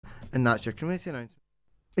And that's your community announcement.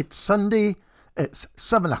 It's Sunday, it's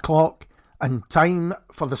 7 o'clock, and time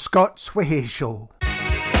for the Scots Whay Show.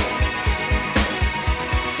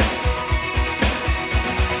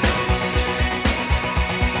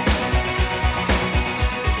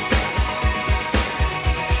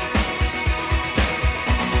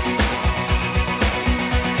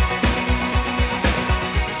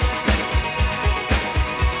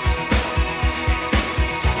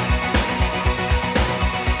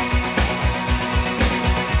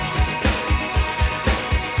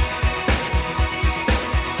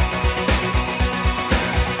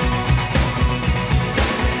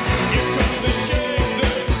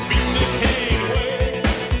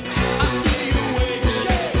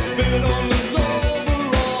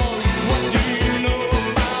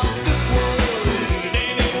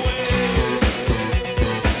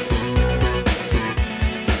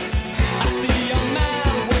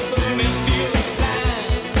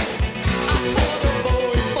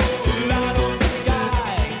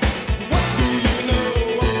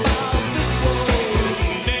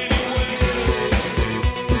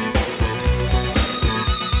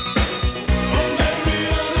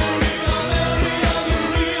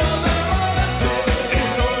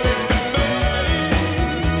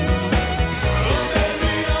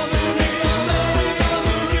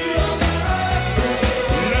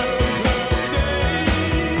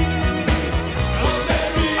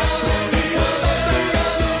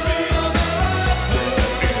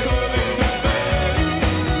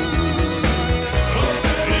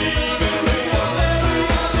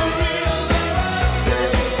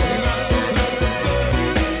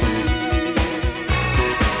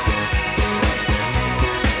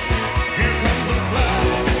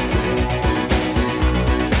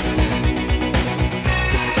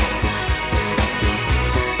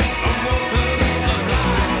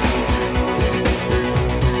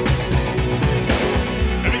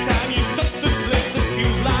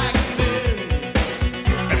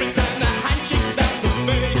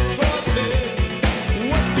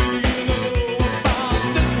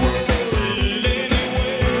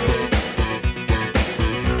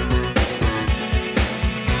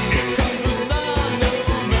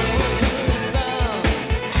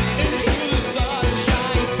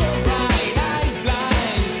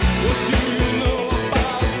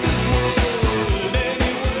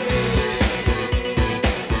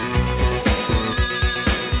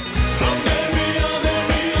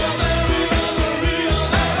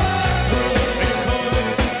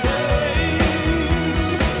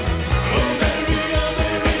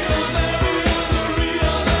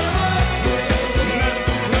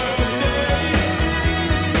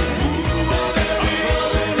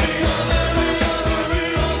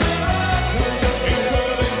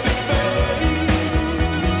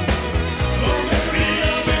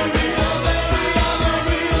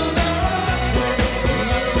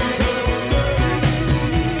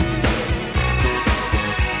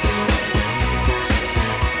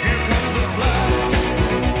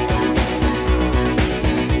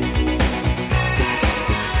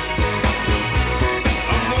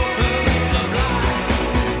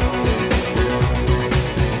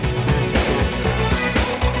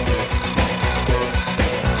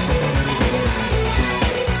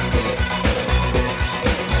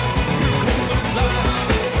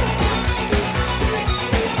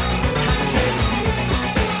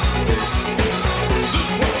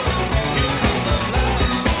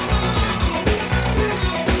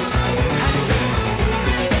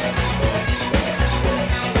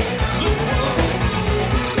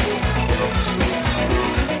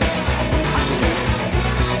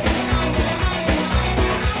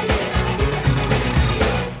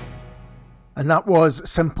 And that was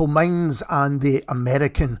Simple Minds and the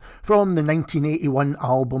American from the 1981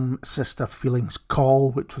 album Sister Feelings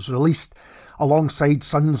Call, which was released alongside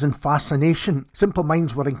Sons and Fascination. Simple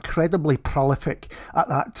Minds were incredibly prolific at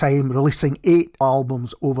that time, releasing 8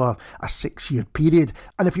 albums over a 6-year period.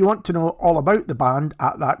 And if you want to know all about the band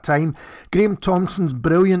at that time, Graham Thompson's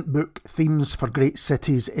brilliant book Themes for Great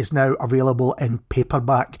Cities is now available in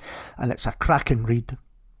paperback, and it's a cracking read.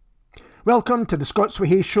 Welcome to the Scots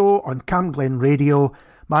Whay Show on Camglen Radio.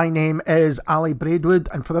 My name is Ali Braidwood,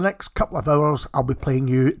 and for the next couple of hours I'll be playing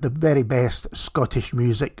you the very best Scottish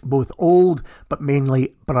music, both old but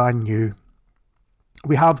mainly brand new.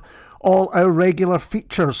 We have all our regular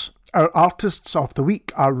features. Our artists of the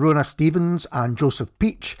week are Rona Stevens and Joseph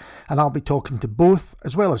Peach, and I'll be talking to both,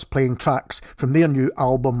 as well as playing tracks from their new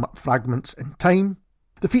album Fragments in Time.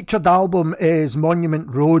 The featured album is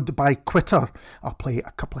Monument Road by Quitter. I'll play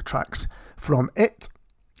a couple of tracks from it.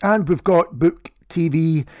 And we've got Book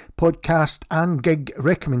TV, podcast and gig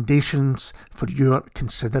recommendations for your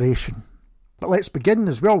consideration. But let's begin,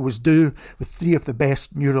 as we always do, with three of the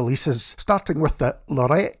best new releases, starting with the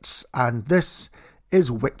Lorettes, and this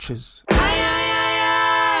is Witches.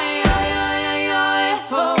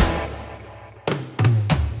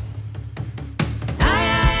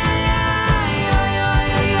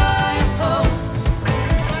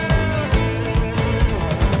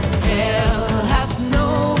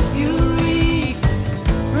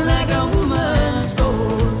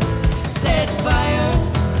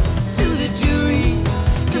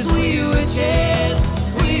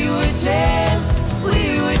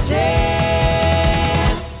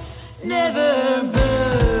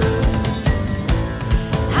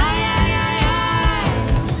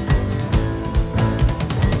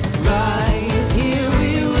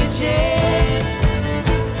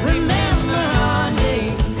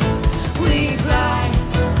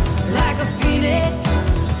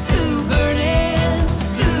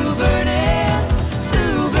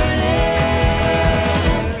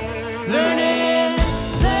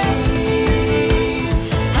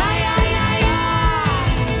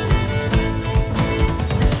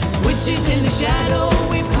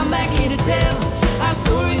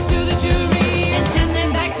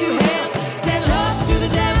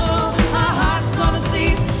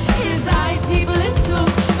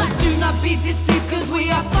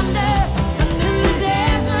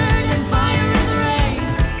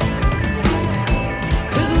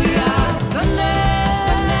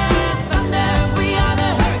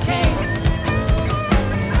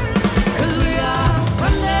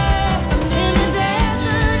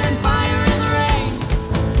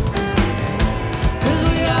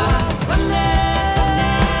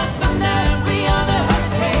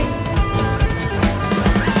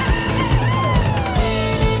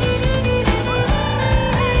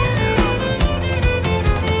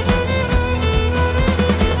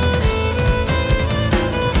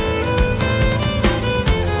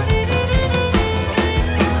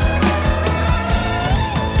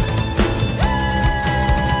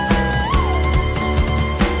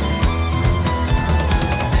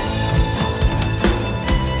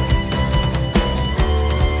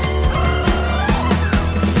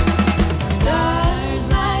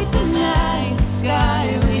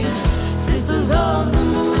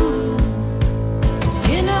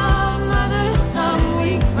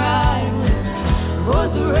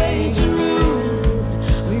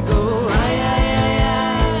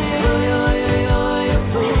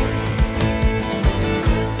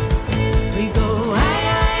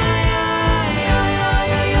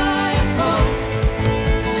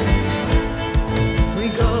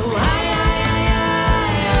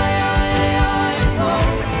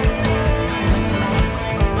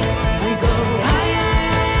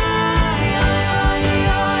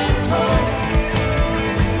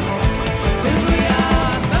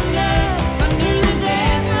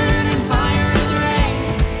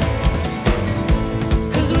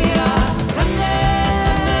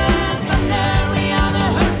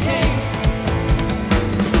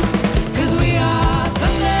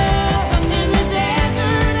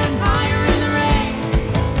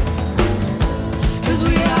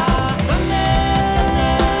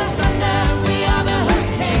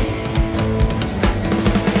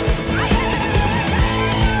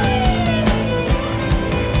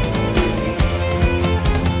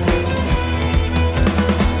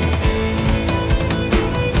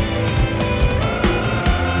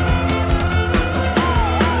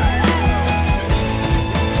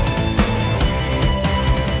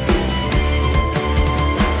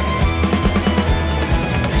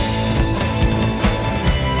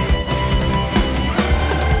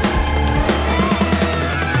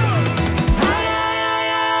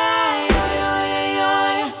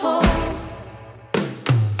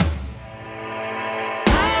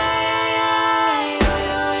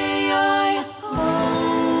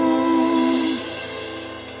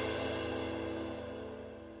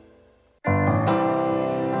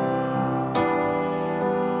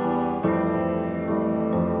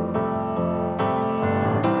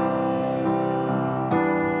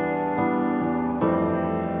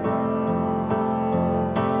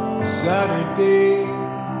 Saturday,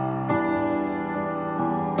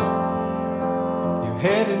 you're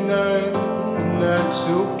heading out and that's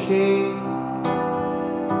okay.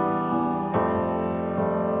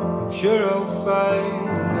 I'm sure I'll find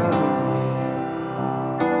another way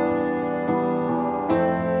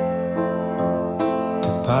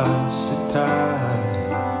to pass the time.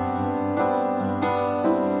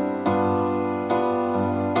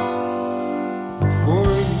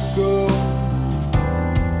 Before you go,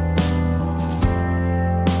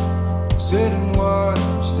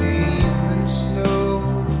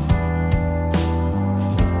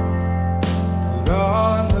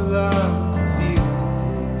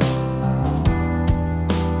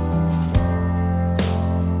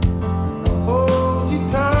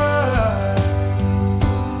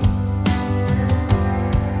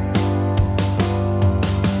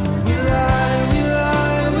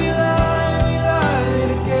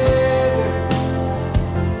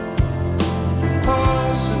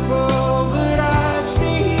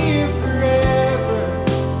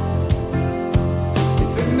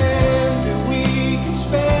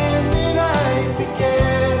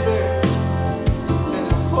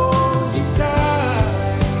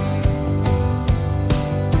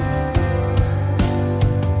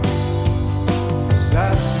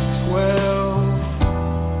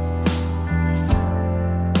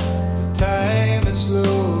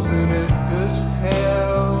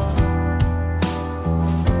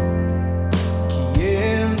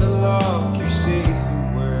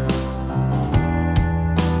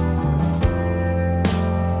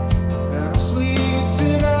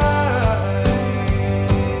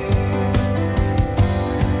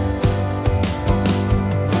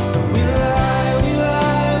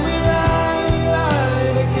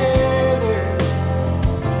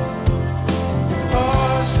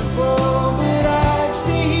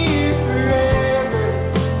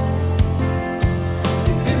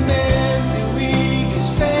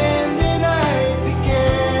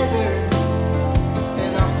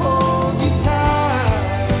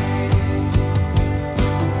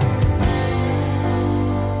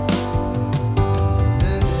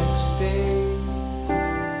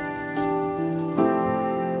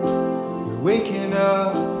 waking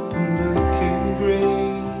up and looking grey.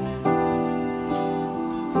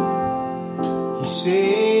 You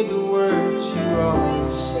say the words you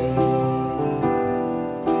always say.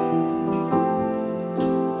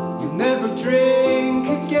 You'll never drink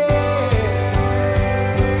again.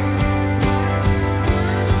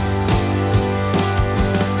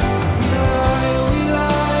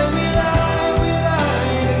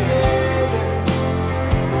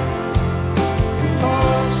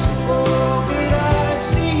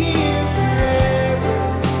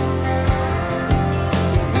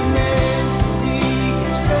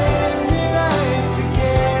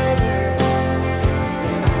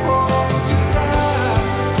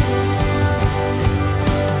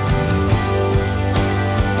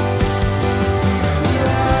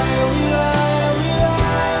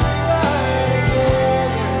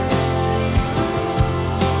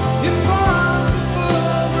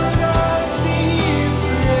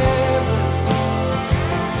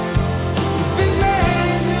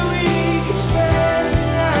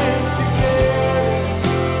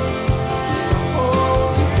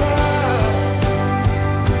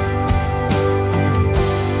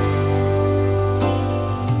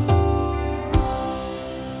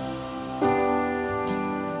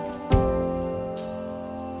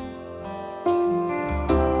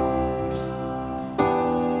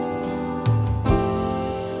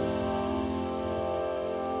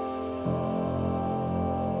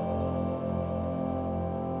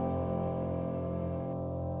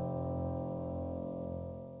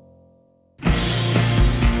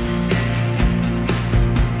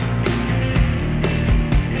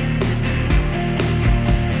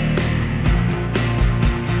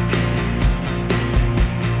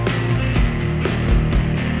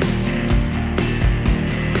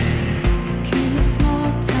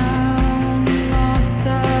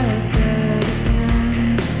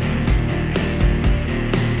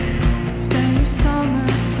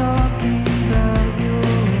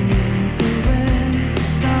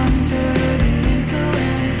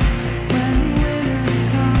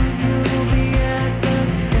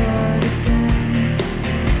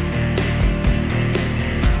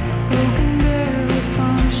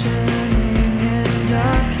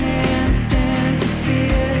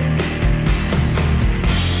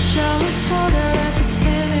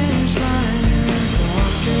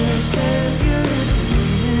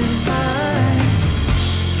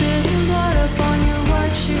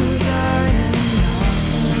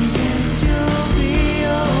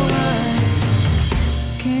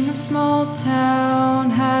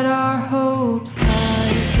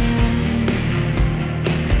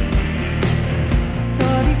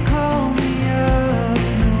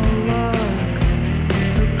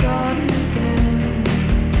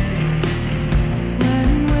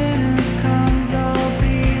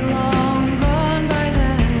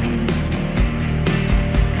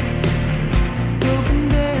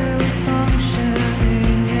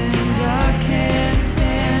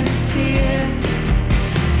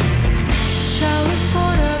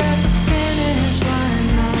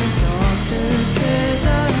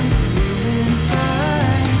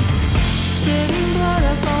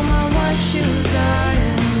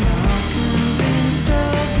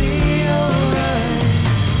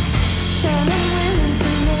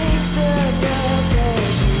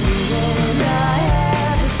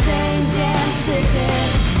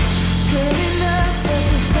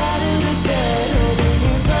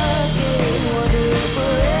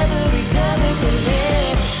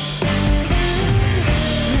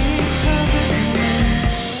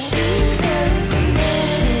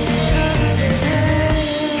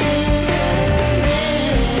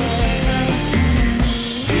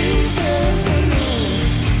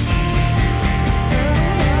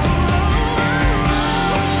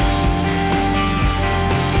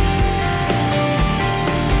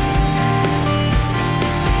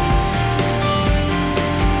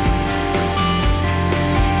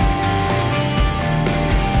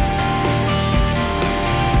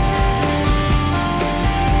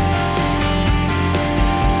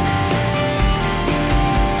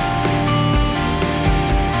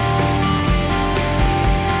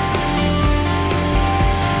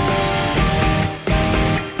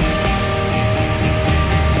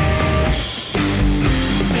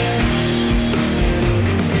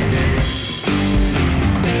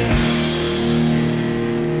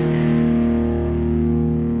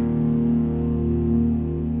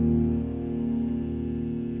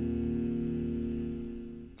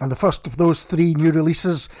 And the first of those three new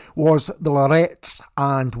releases was The Lorettes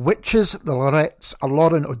and Witches. The Lorettes are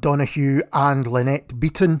Lauren O'Donoghue and Lynette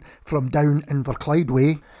Beaton from down Inverclyde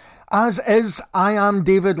Way. As is I Am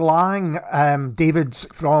David Lang. David's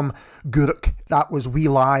from Guruk. That was We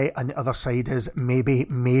Lie, and the other side is Maybe,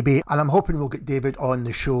 Maybe. And I'm hoping we'll get David on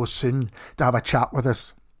the show soon to have a chat with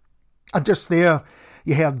us. And just there,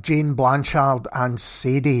 you heard Jane Blanchard and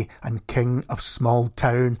Sadie and King of Small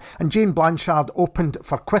Town. And Jane Blanchard opened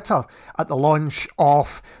for Quitter at the launch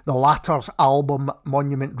of the latter's album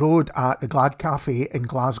Monument Road at the Glad Cafe in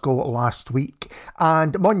Glasgow last week.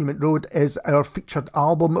 And Monument Road is our featured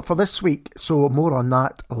album for this week, so more on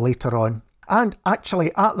that later on. And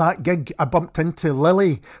actually, at that gig, I bumped into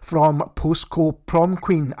Lily from Postco Prom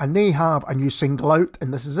Queen, and they have a new single out,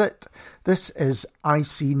 and this is it. This is I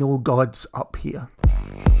See No Gods Up Here.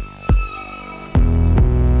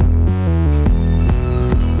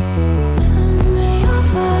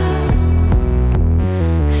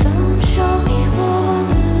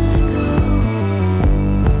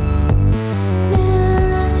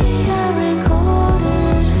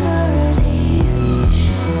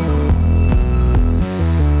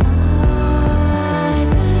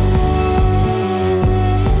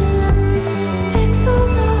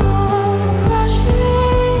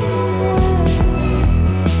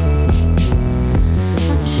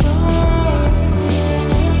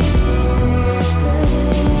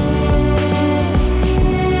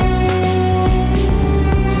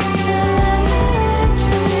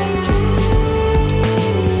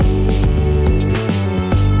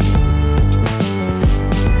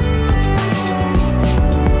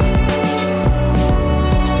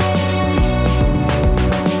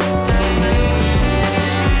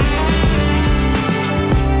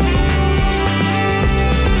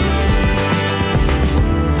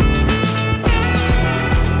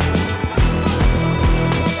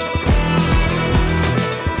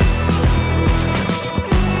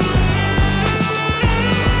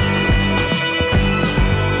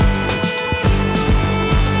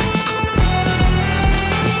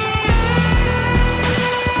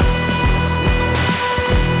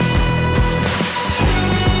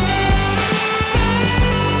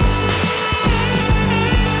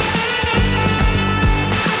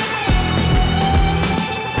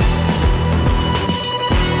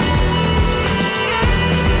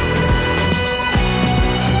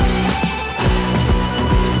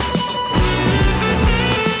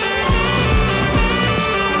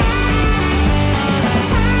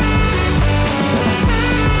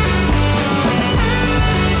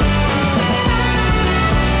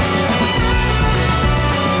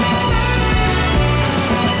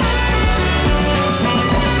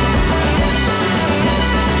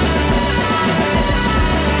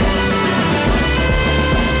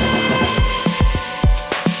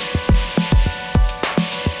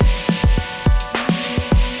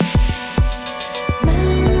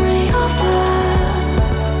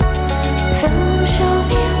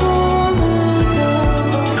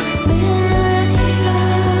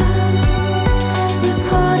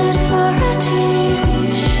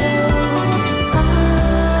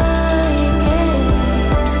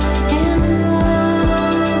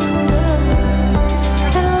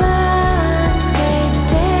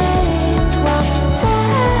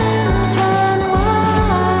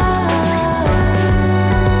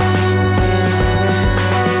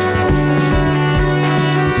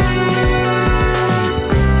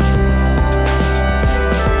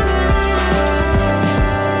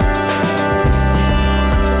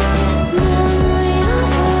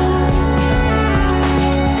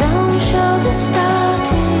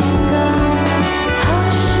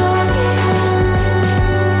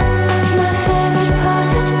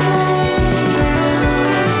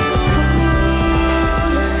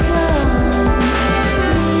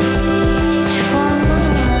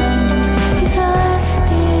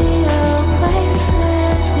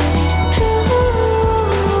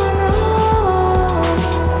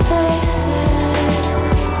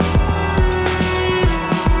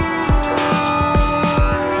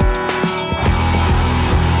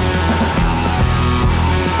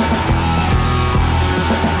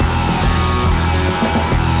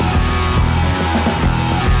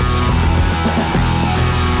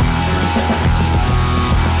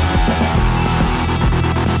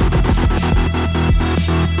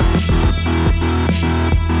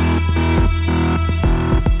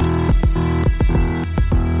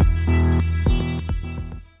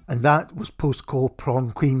 That was Postco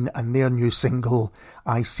Prom Queen and their new single,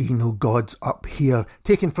 I See No Gods Up Here,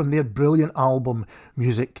 taken from their brilliant album,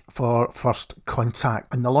 Music for First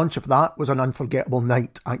Contact. And the launch of that was an unforgettable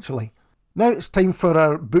night, actually. Now it's time for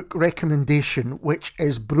our book recommendation, which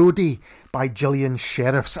is Brodie by Gillian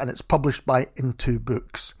Sheriffs, and it's published by Into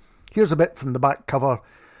Books. Here's a bit from the back cover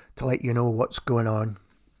to let you know what's going on.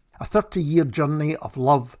 a 30-year journey of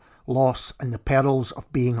love, loss and the perils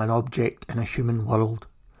of being an object in a human world.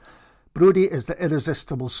 Brodie is the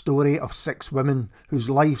irresistible story of 6 women whose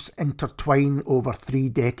lives intertwine over 3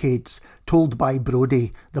 decades, told by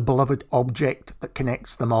Brodie, the beloved object that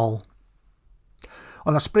connects them all.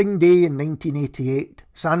 On a spring day in 1988,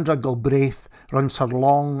 Sandra Galbraith runs her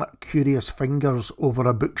long, curious fingers over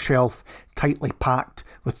a bookshelf tightly packed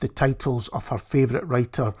with the titles of her favourite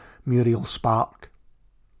writer, Muriel Spark.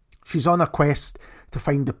 She's on a quest to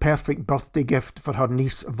find the perfect birthday gift for her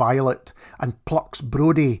niece Violet and plucks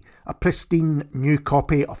Brodie, a pristine new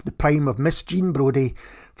copy of The Prime of Miss Jean Brodie,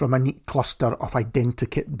 from a neat cluster of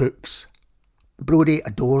identikit books. Brodie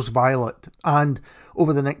adores Violet and,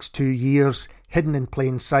 over the next 2 years, hidden in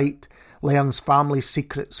plain sight, learns family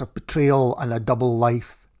secrets of betrayal and a double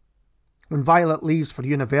life. When Violet leaves for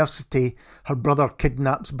university, her brother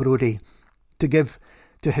kidnaps Brodie to give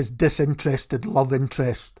to his disinterested love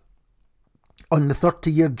interest. On the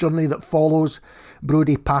 30-year journey that follows,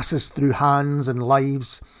 Brodie passes through hands and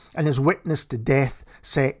lives and is witness to death,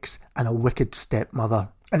 sex and a wicked stepmother.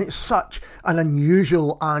 And it's such an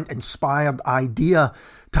unusual and inspired idea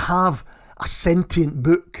to have a sentient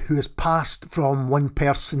book who has passed from one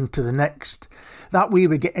person to the next. That way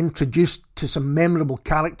we get introduced to some memorable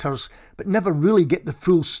characters but never really get the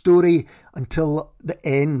full story until the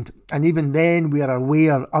end. And even then we are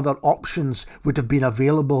aware other options would have been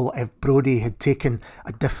available if Brodie had taken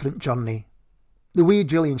a different journey. The way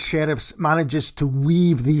Gillian Sheriffs manages to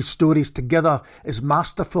weave these stories together is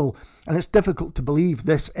masterful, and it's difficult to believe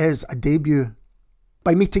this is a debut.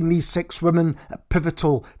 By meeting these 6 women at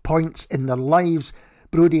pivotal points in their lives,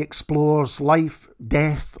 Brodie explores life,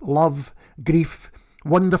 death, love, grief,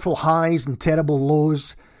 wonderful highs and terrible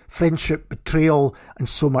lows, friendship, betrayal, and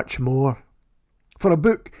so much more. For a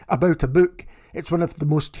book about a book, it's one of the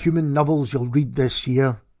most human novels you'll read this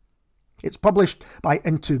year. It's published by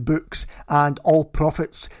Into Books, and all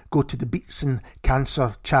profits go to the Beatson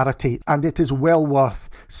Cancer Charity, and it is well worth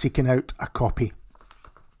seeking out a copy.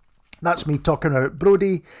 That's me talking about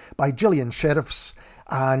Brodie by Gillian Sheriffs,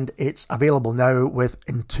 and it's available now with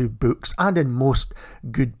Into Books and in most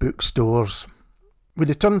good bookstores. We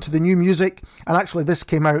return to the new music, and actually this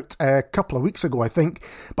came out a couple of weeks ago, I think,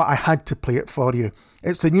 but I had to play it for you.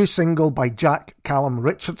 It's the new single by Jack Callum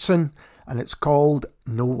Richardson, and it's called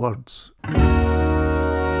No Words.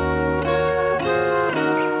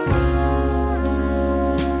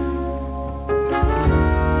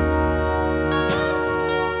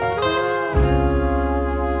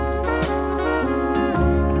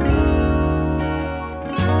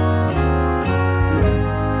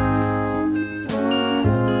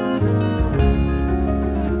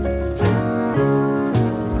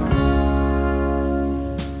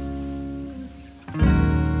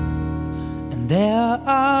 There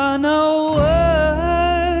are no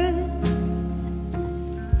words,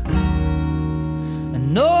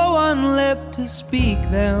 and no one left to speak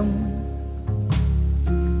them,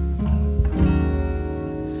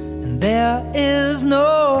 and there is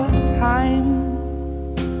no time,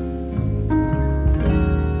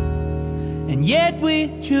 and yet we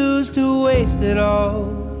choose to waste it all.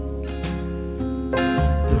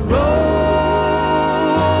 The road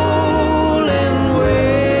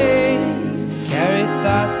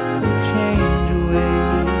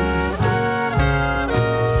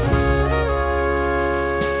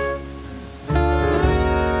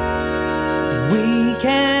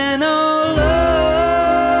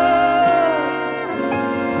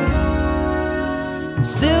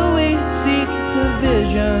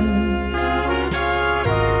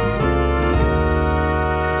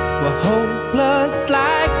hopeless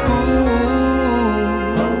like fools,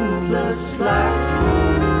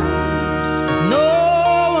 with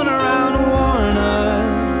no one around to warn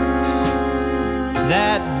us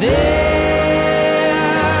that there's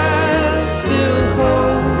still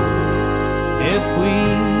hope if we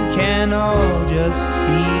can all just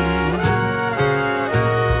see.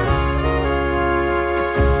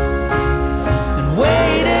 And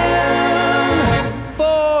waiting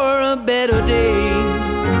for a better day,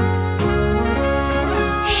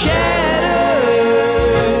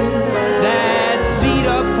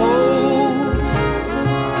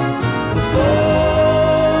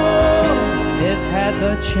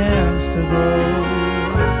 the chance to grow.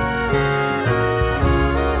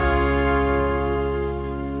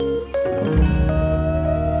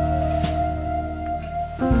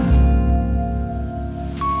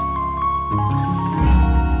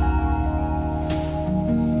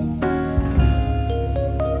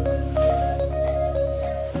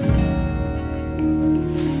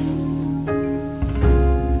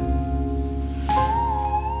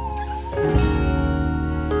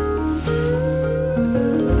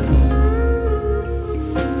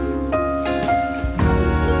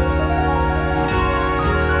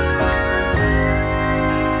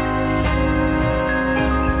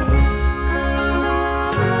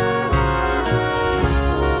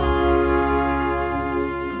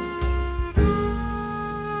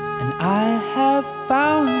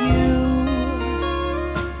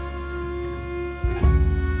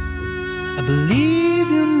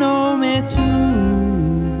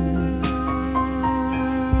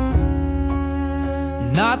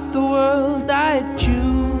 not the world I'd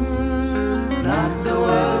choose, not the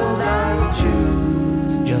world I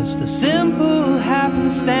choose. just a simple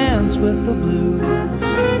happenstance with the blues.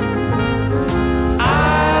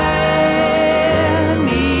 I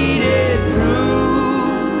needed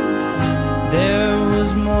proof there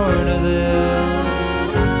was more to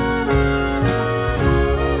this.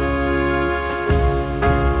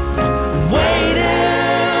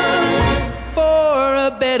 Waiting for a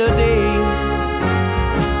better day.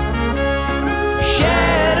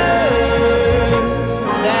 Shatters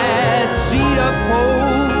that seed up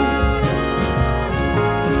hope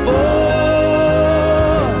before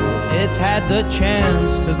it's had the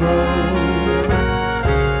chance to grow.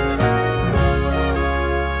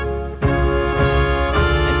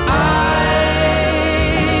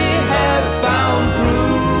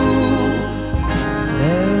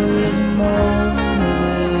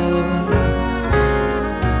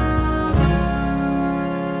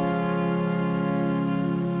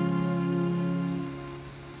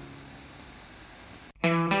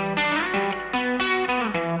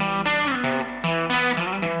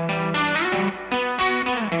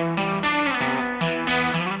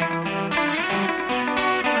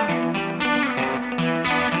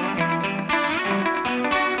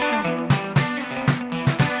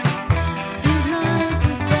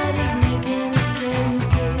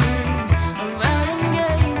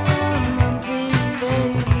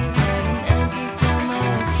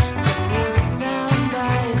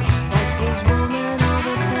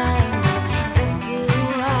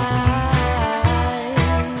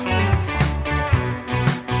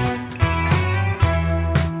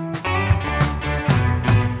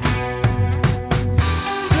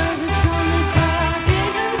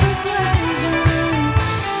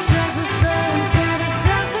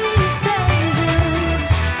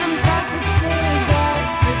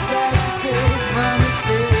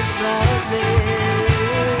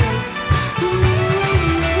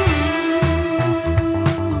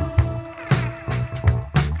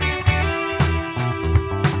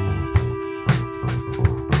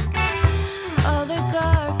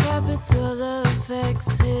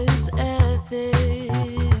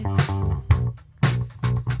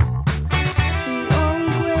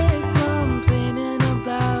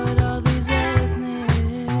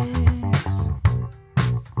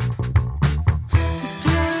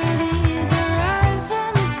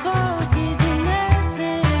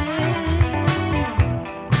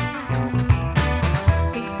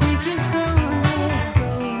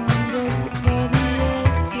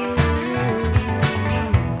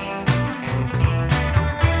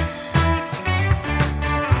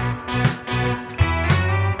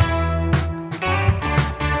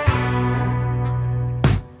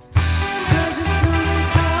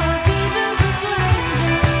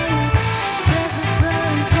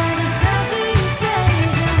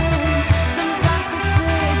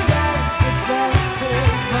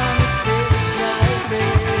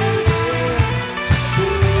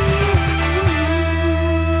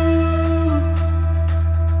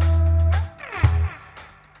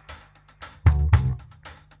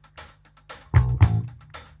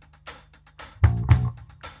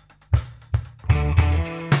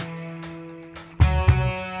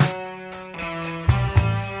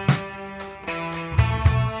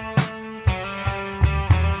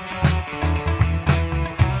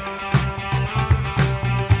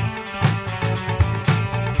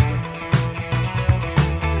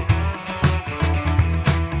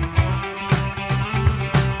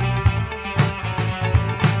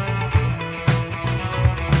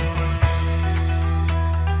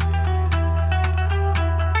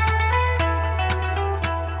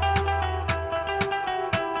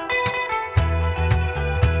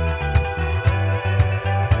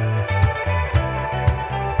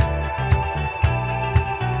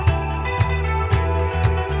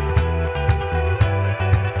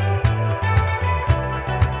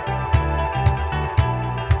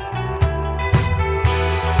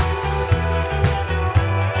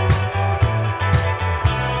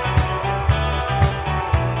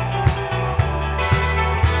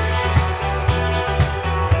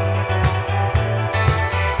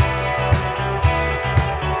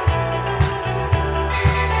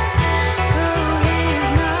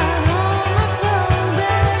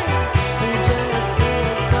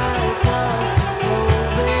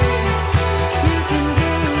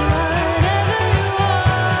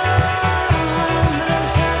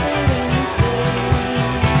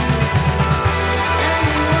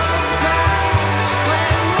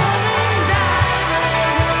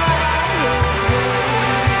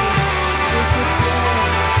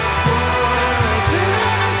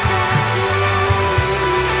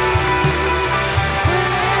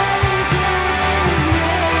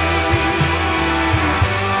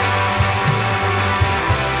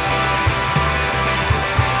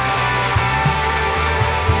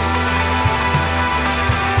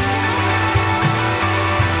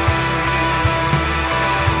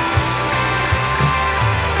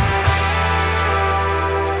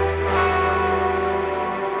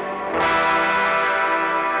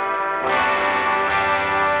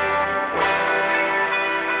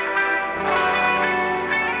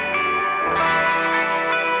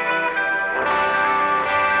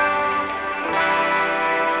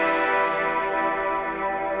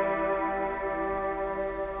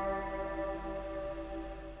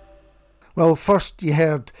 Well, first you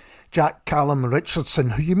heard Jack Callum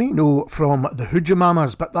Richardson, who you may know from the Hooja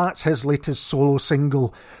Mamas, but that's his latest solo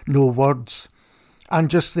single, No Words. And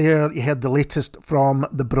just there you heard the latest from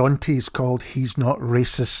the Brontes called He's Not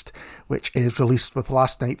Racist, which is released with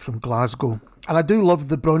Last Night from Glasgow. And I do love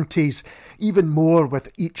the Brontes even more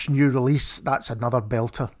with each new release. That's another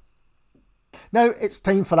belter. Now it's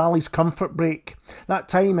time for Ali's Comfort Break. That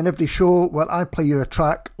time in every show where I play you a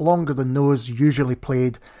track longer than those usually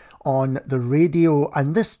played on the radio,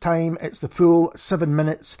 and this time it's the full 7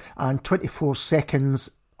 minutes and 24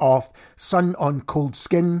 seconds of Sun on Cold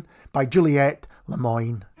Skin by Juliette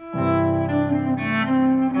Lemoyne.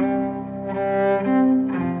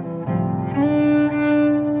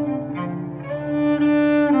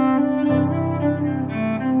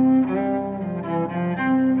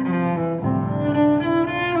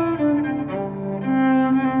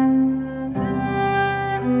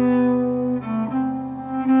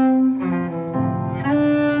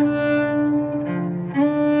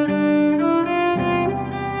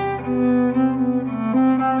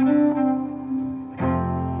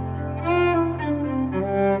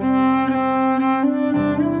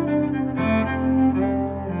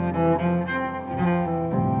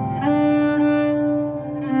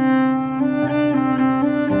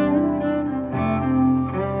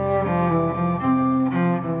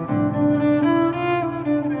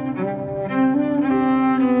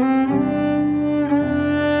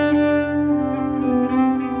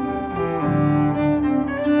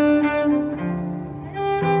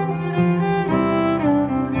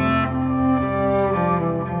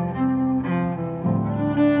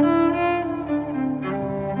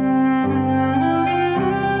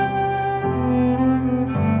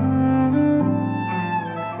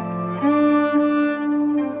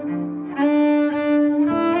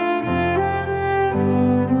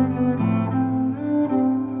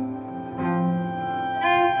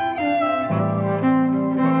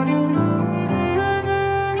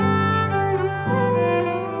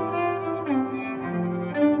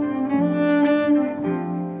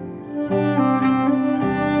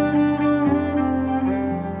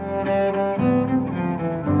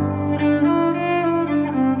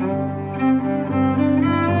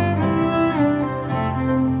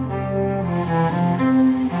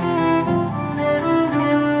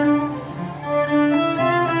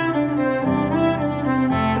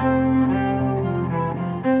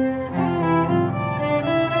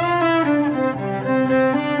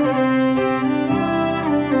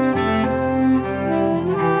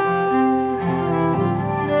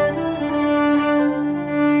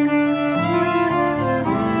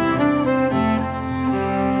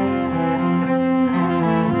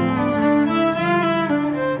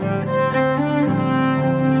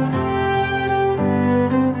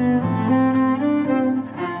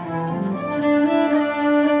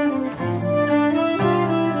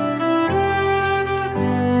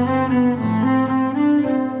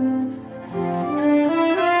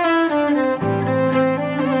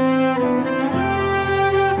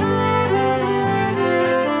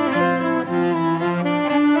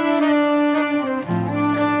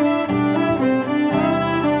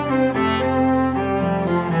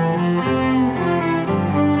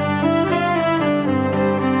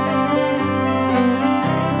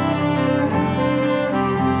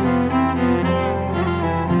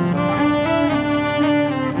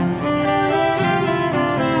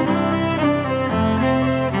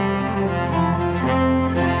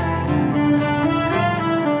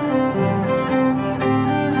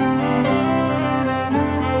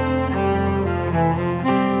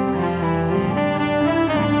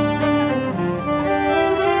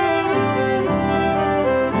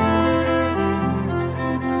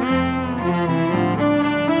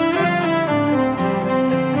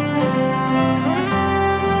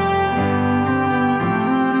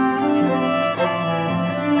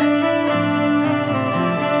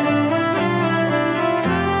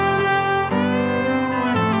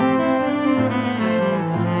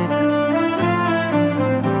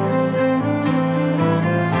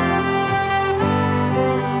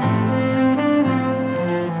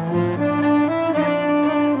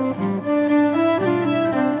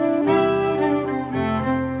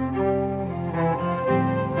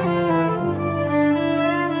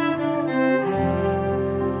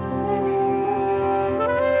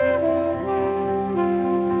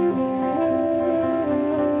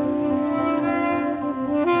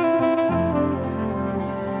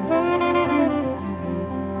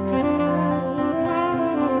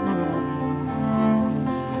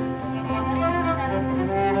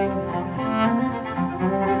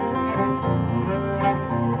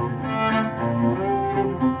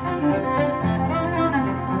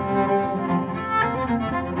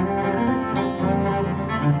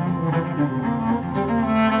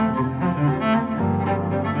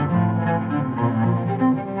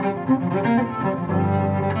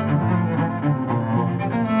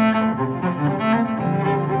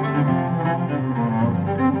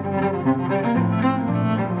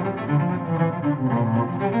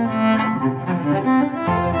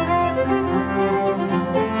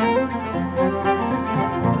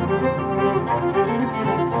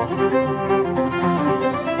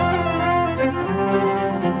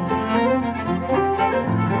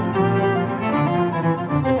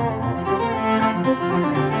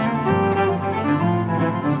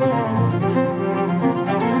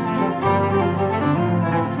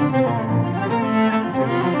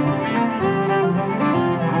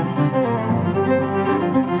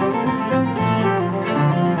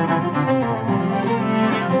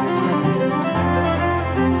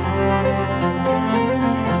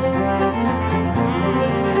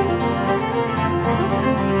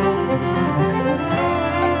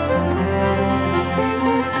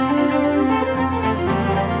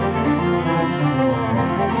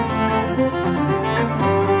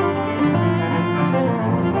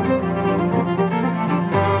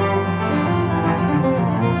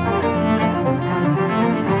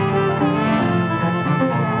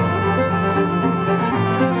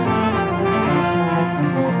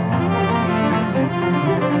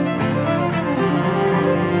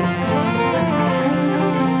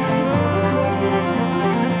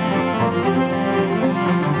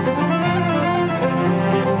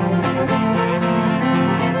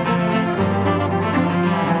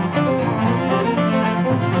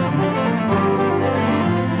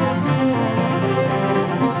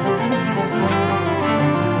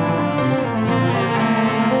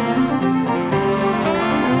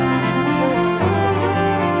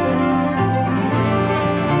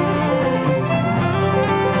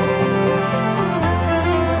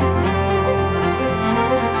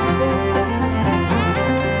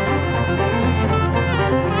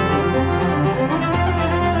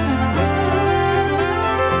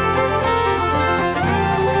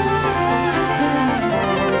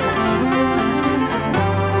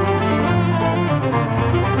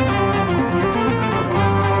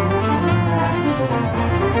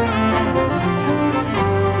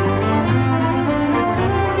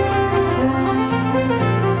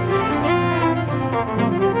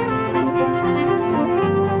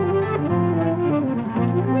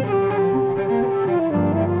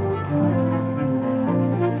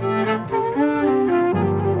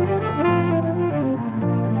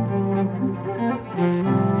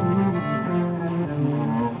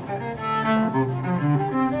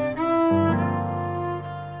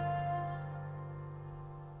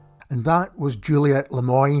 And that was Juliet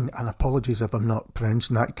Lemoyne, and apologies if I'm not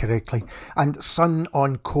pronouncing that correctly, and Sun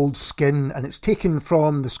on Cold Skin, and it's taken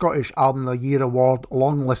from the Scottish Album of the Year Award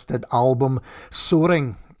long-listed album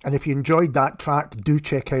Soaring. And if you enjoyed that track, do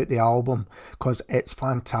check out the album, because it's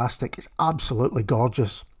fantastic. It's absolutely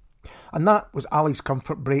gorgeous. And that was Ali's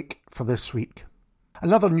Comfort Break for this week.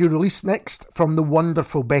 Another new release next from the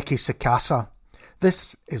wonderful Becky Sakasa.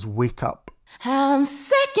 This is Wait Up. I'm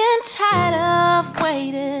sick and tired of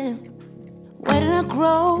waiting to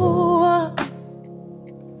grow.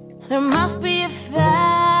 There must be a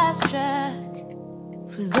fast track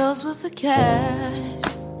for those with the cash.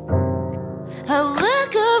 I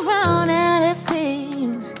look around and it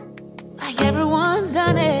seems like everyone's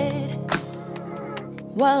done it,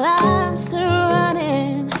 while I'm still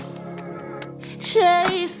running,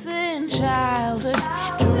 chasing childhood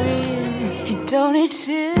dreams. You don't need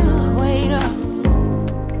to wait up,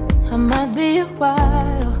 I might be a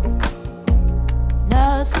while,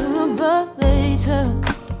 not sooner but later.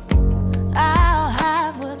 I'll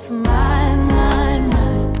have what's mine, mine,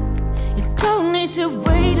 mine. You don't need to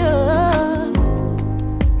wait up,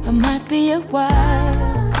 I might be a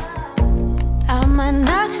while, I might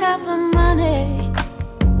not have the money,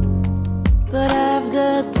 but I've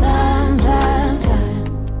got time, time,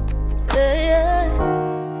 time. Yeah.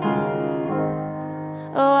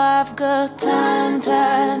 Oh, I've got time,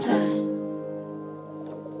 time, time.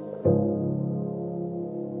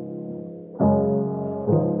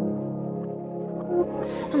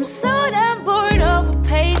 I'm so damn bored over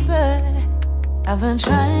paper, I've been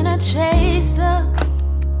trying to chase up.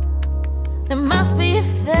 There must be a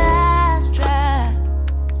fast track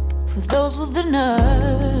for those with the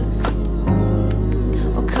nerve.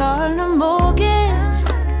 A car and a mortgage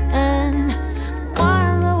and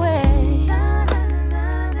one away.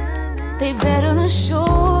 They bet on a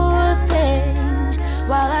sure thing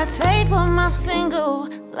while I tape on my single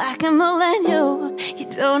like a millennial. You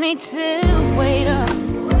don't need to wait up,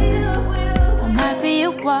 I might be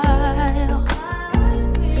a while,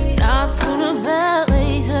 not sooner but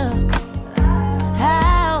later.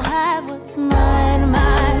 I'll have what's mine,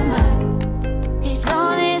 mine, mine. You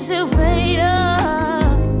don't need to wait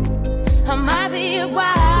up, I might be a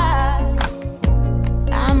while,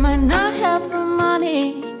 I might not have the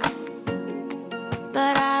money,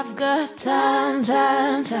 but I've got time,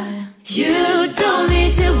 time, time. You don't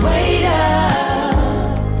need to wait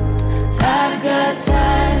up, I've got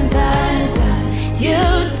time, time, time.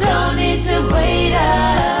 You don't need to wait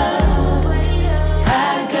up,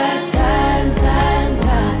 I've got time, time,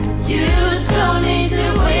 time. You don't need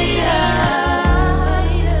to wait up,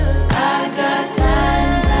 I've got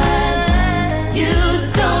time, time, time. You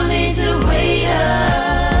don't need to wait up,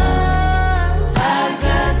 I've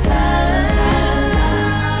got time, time,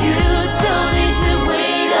 time. You don't need to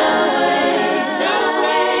wait up, don't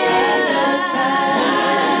wait, I've got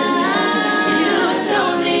time, time. You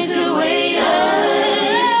don't need to wait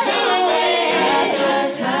up, don't wait, I've got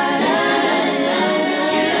time.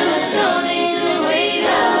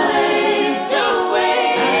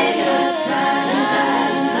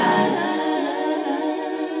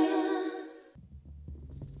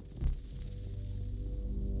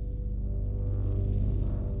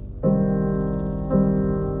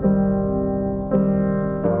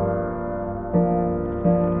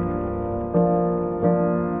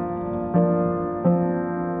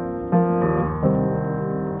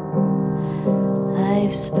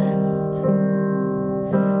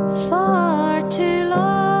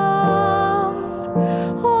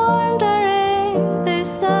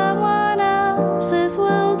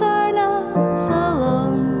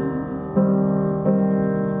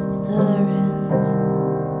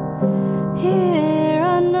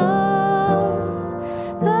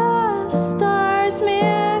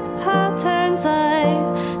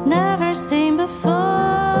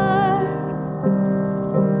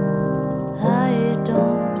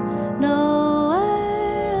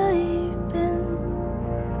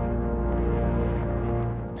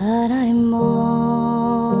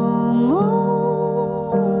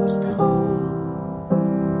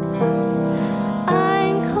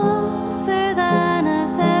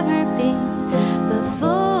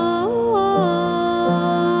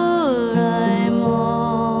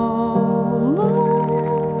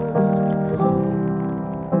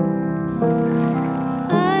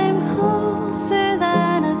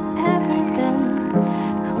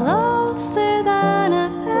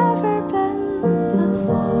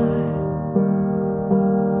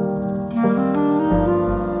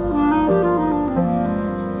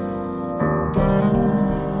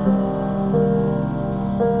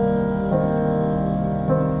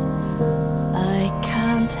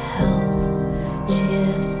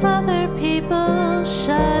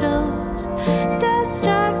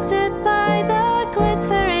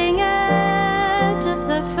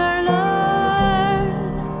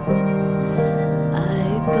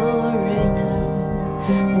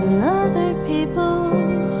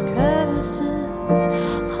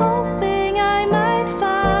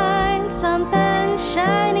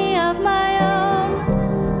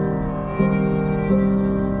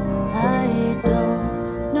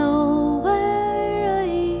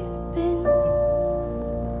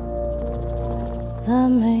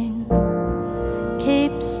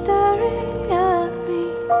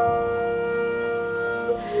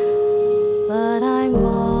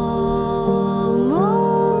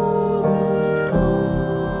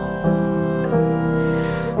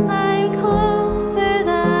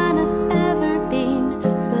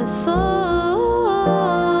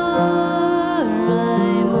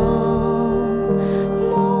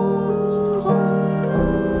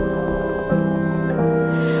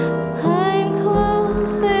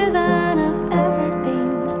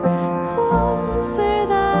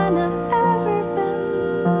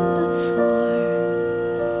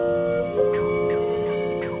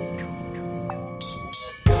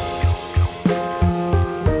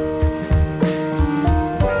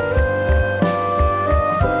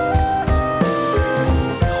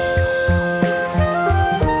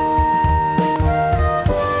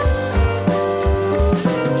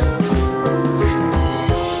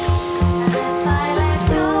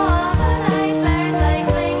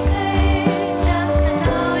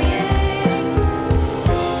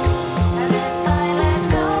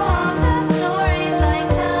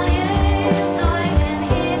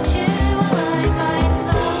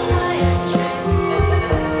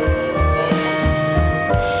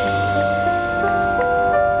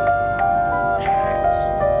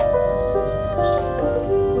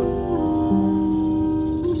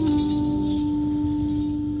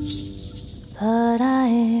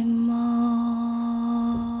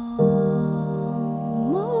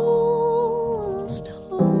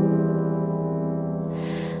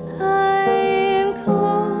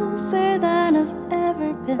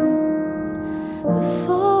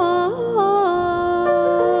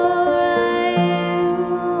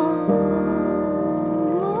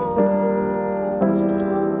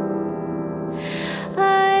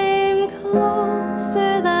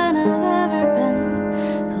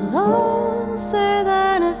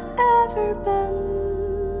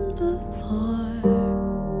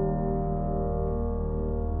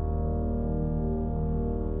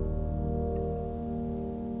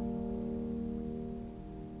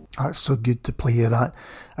 That's so good to play that.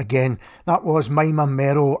 Again, that was Mima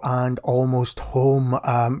Merrow and Almost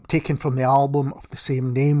Home, taken from the album of the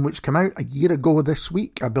same name, which came out a year ago this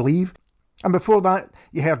week, I believe. And before that,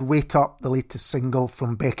 you heard Wait Up, the latest single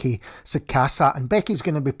from Becky Sikasa. And Becky's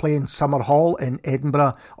going to be playing Summer Hall in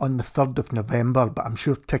Edinburgh on the 3rd of November, but I'm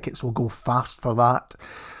sure tickets will go fast for that.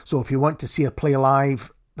 So if you want to see her play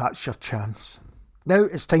live, that's your chance. Now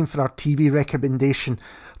it's time for our TV recommendation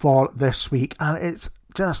for this week, and it's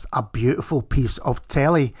just a beautiful piece of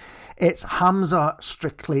telly. It's Hamza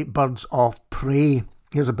Strictly Birds of Prey.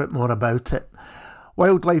 Here's a bit more about it.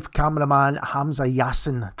 Wildlife cameraman Hamza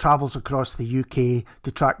Yassin travels across the UK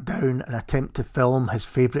to track down and attempt to film his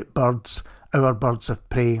favourite birds, our birds of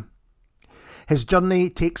prey. His journey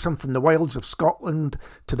takes him from the wilds of Scotland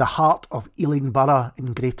to the heart of Ealing Borough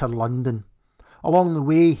in Greater London. Along the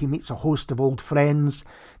way, he meets a host of old friends,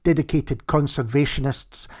 dedicated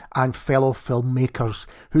conservationists and fellow filmmakers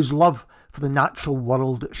whose love for the natural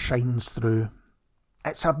world shines through.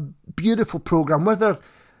 It's a beautiful programme, whether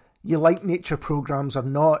you like nature programmes or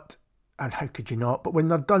not, and how could you not, but when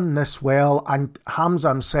they're done this well, and Hamza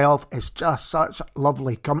himself is just such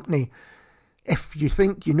lovely company. If you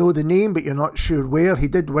think you know the name but you're not sure where, he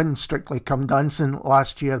did win Strictly Come Dancing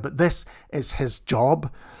last year, but this is his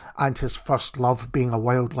job and his first love, being a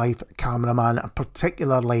wildlife cameraman and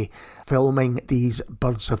particularly filming these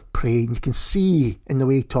birds of prey. And you can see in the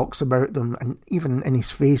way he talks about them and even in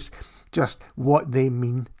his face just what they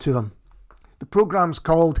mean to him. The programme's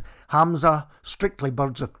called Hamza Strictly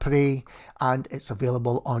Birds of Prey, and it's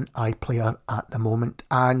available on iPlayer at the moment.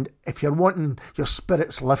 And if you're wanting your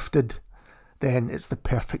spirits lifted, then it's the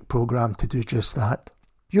perfect programme to do just that.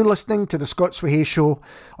 You're listening to the Scots Whay Show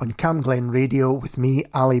on Camglen Radio with me,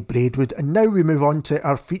 Ali Braidwood, and now we move on to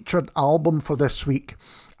our featured album for this week,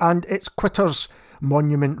 and it's Quitters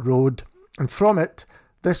Monument Road, and from it,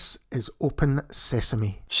 this is Open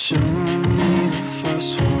Sesame. Show me the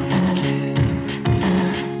first one again.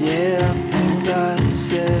 Yeah, I think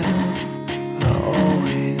that's it. I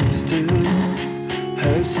always do.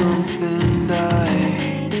 Heard something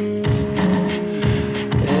dies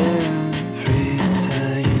every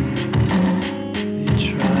time you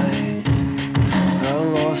try. I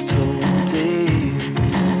lost whole days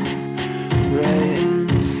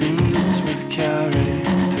writing scenes with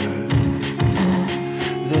characters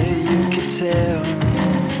that you could tell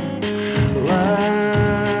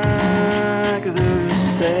lies.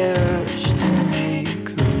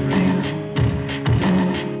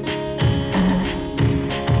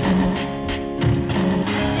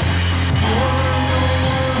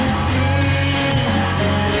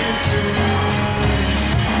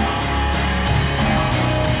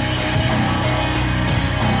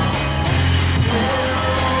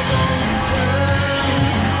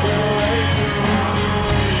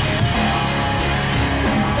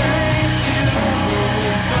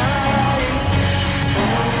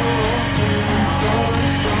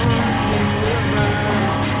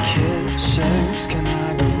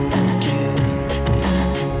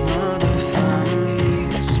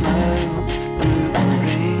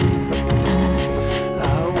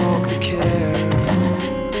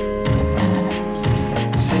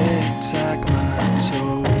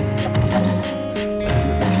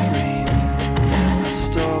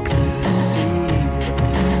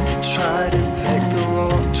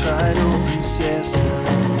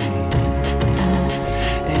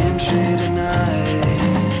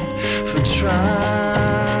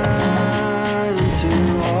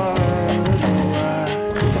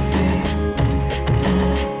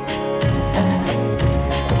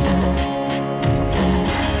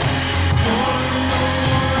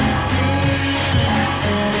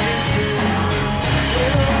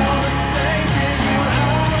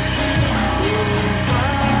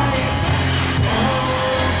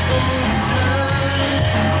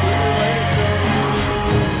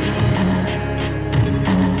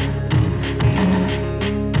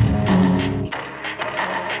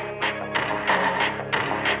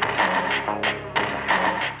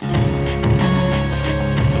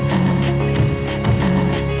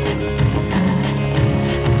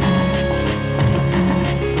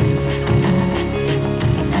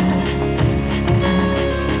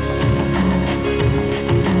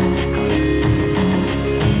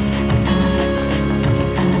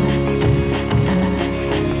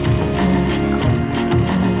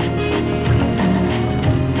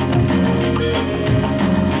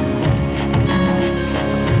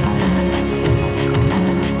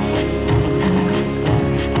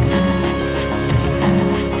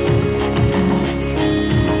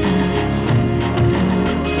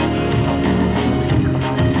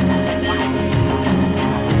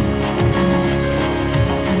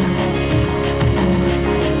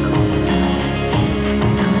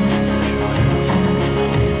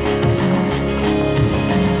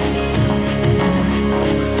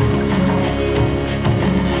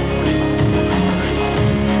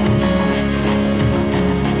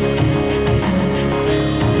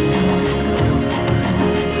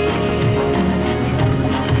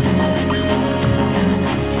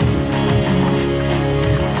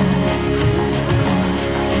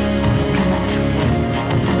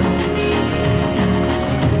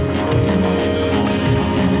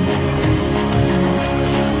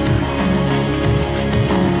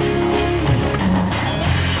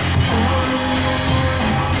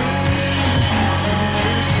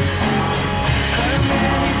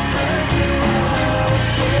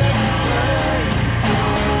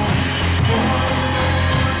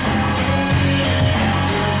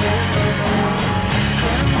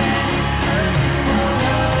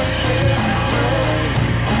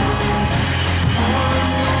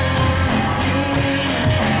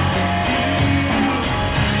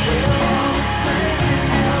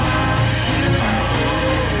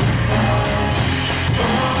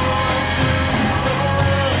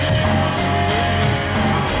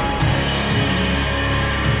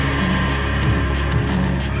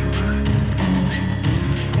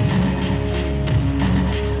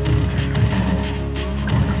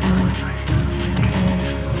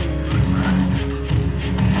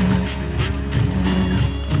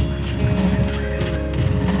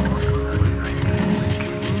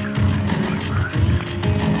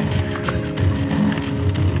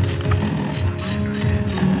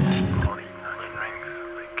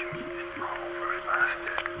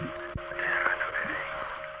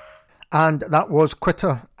 And that was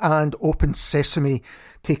Quitter and Open Sesame,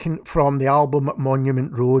 taken from the album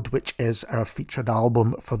Monument Road, which is our featured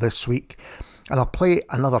album for this week. And I'll play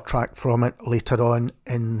another track from it later on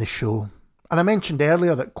in the show. And I mentioned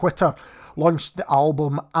earlier that Quitter launched the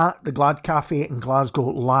album at the Glad Cafe in Glasgow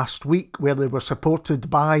last week, where they were supported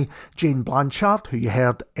by Jane Blanchard, who you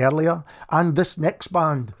heard earlier, and this next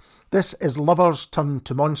band. This is Lovers Turn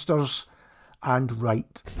to Monsters and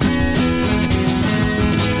Right.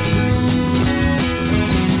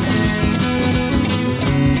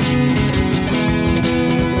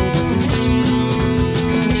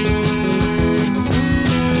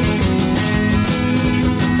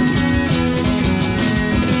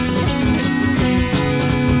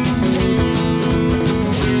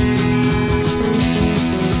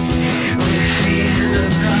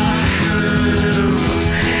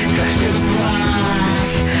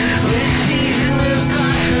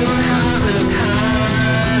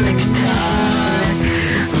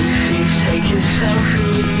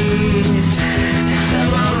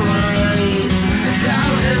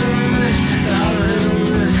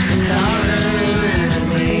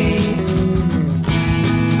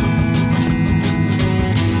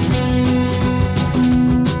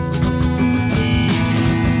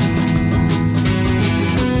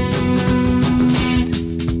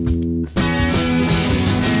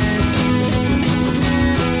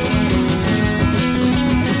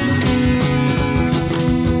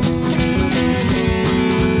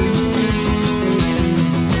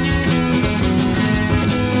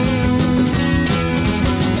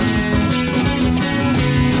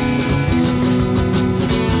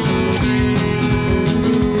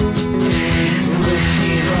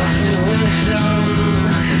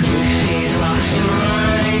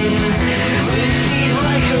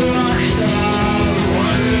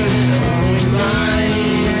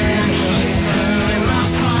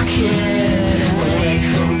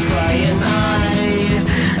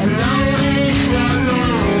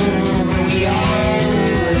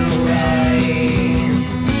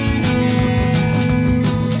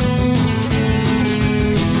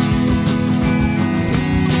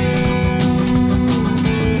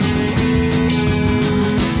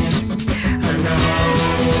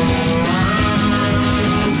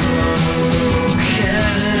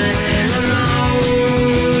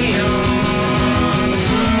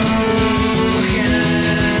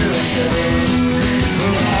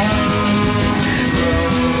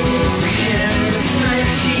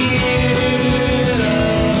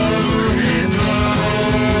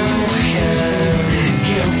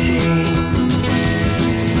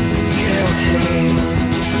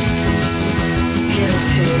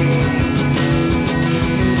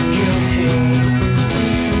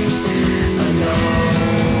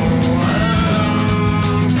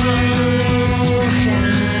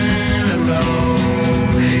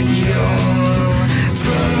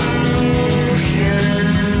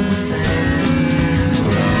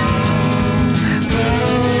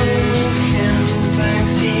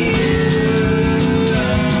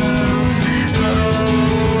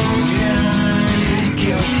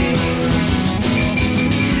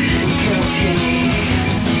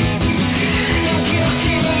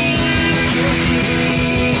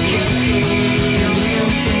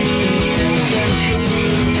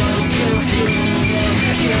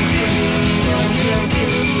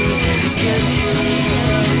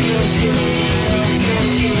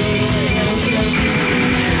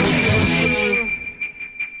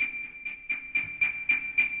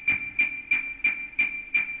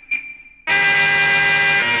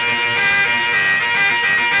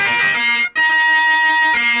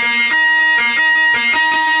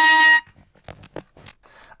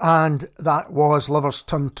 And that was Lovers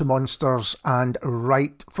Turn to Monsters and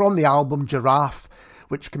Right from the album Giraffe,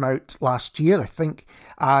 which came out last year, I think.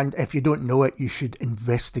 And if you don't know it, you should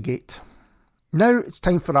investigate. Now it's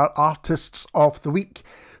time for our Artists of the Week,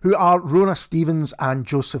 who are Rona Stevens and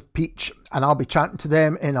Joseph Peach. And I'll be chatting to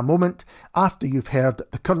them in a moment after you've heard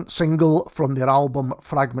the current single from their album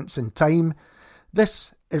Fragments in Time.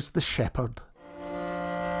 This is The Shepherd.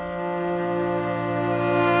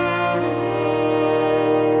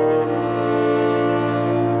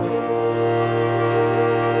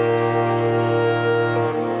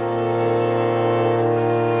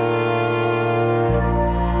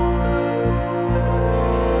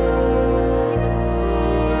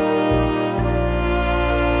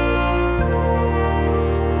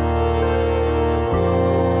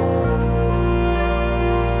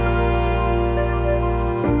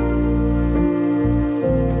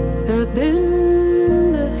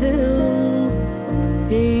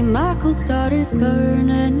 Stars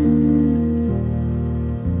burning,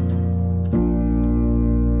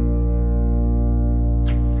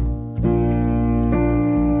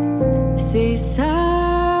 Say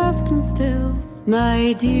soft and still,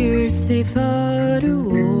 my dear, say far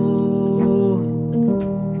away.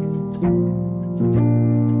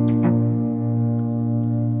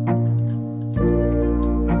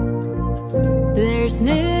 There's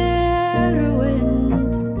never a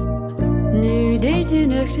wind, nu deze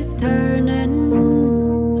nacht is turning.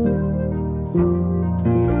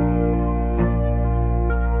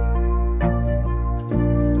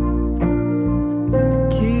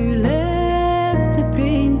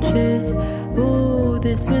 Oh,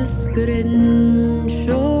 this whispering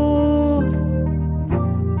shore.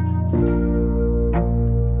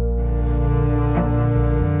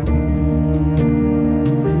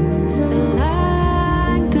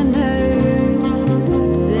 Like the nurse,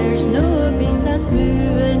 there's no beast that's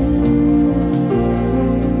moving.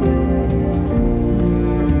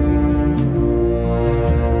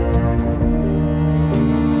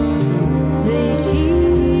 The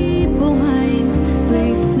sheep will mind,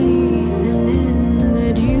 they sleeping in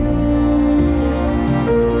the dew.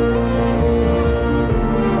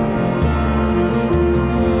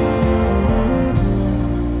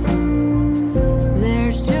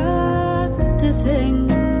 There's just a thing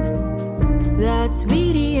that's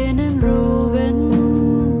wearying and roving.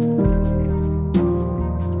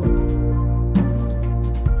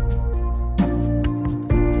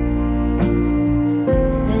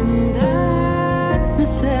 And that's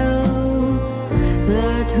myself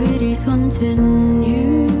that weary's wanting you.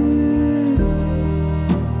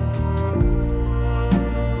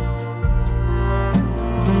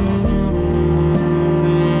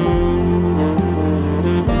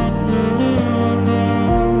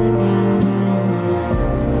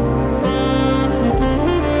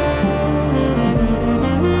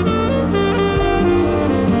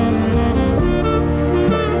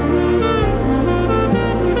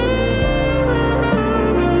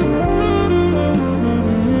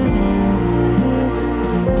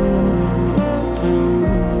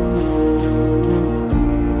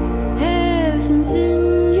 Heaven's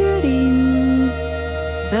in your ring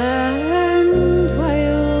and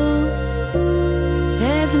wiles,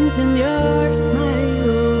 heaven's in your smiles.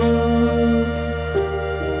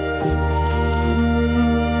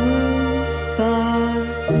 But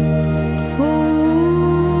oh,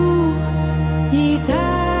 ye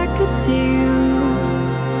take a deal,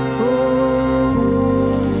 oh,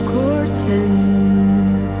 courting.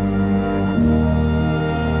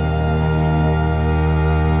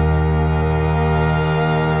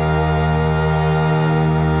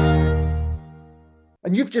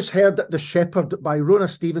 And you've just heard The Shepherd by Rona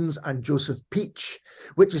Stevens and Joseph Peach,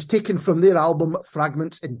 which is taken from their album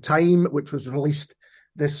Fragments in Time, which was released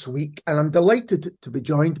this week. And I'm delighted to be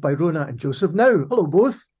joined by Rona and Joseph now. Hello,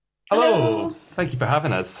 both. Hello. Thank you for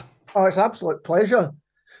having us. Oh, it's an absolute pleasure.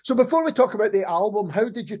 So before we talk about the album, how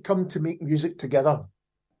did you come to make music together?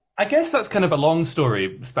 I guess that's kind of a long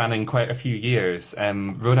story spanning quite a few years.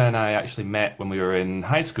 Rona and I actually met when we were in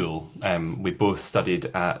high school. We both studied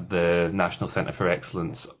at the National Centre for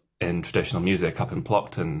Excellence in Traditional Music up in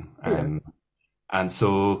Plockton. And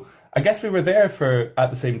so I guess we were there at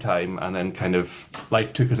the same time, and then kind of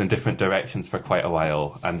life took us in different directions for quite a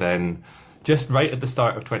while. And then just right at the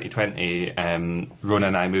start of 2020, Rona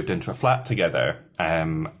and I moved into a flat together.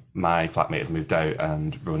 My flatmate had moved out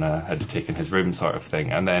and Rona had taken his room, sort of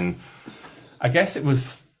thing. And then I guess it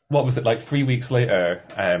was, what was it, like 3 weeks later?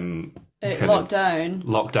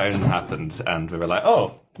 Lockdown happened, and we were like,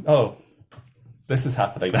 oh, this is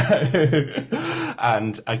happening now.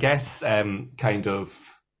 And I guess kind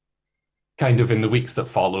of in the weeks that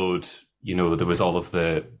followed, you know, there was all of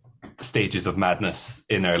the stages of madness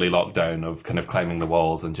in early lockdown of kind of climbing the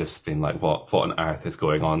walls and just being like, what on earth is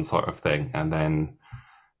going on, sort of thing. And then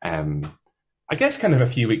I guess kind of a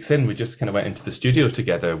few weeks in, we just kind of went into the studio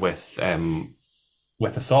together with a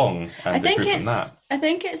song. And I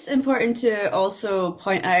think it's important to also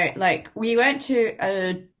point out, like, we went to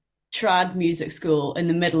a trad music school in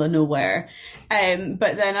the middle of nowhere, but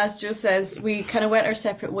then, as Joe says, we kind of went our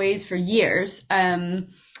separate ways for years.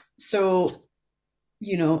 So,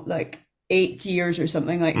 you know, like 8 years or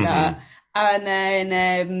something like that, and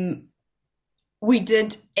then we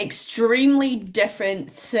did extremely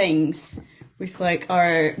different things with like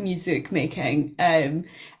our music making, and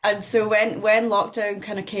so when lockdown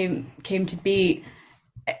kind of came to be,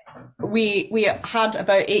 we had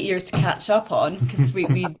about 8 years to catch up on, because we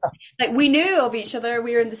like, we knew of each other,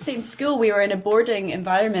 we were in the same school, we were in a boarding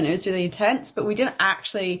environment, it was really intense, but we didn't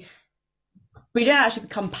actually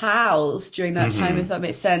become pals during that time, if that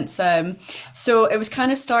makes sense. So it was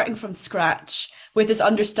kind of starting from scratch, with this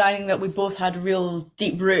understanding that we both had a real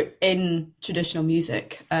deep root in traditional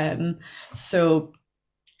music. So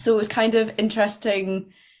it was kind of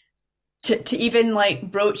interesting to even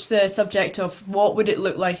like broach the subject of what would it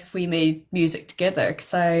look like if we made music together,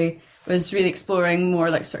 because I was really exploring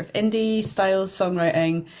more like sort of indie style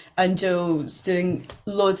songwriting, and Joe's doing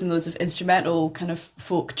loads and loads of instrumental kind of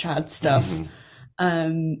folk trad stuff.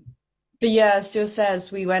 But yeah, as Joe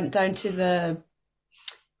says, we went down to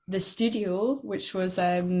the studio, which was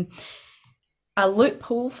a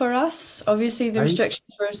loophole for us. Obviously, the restrictions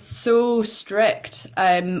were so strict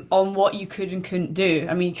on what you could and couldn't do.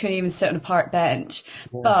 I mean, you couldn't even sit on a park bench.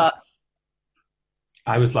 But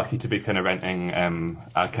I was lucky to be kind of renting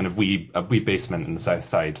a kind of wee basement in the south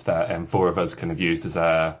side that 4 of us kind of used as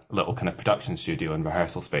a little kind of production studio and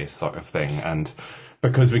rehearsal space sort of thing. And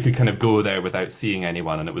because we could kind of go there without seeing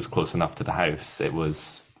anyone, and it was close enough to the house, it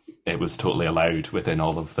was totally allowed within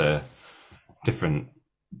all of the different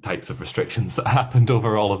types of restrictions that happened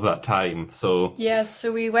over all of that time. So yeah,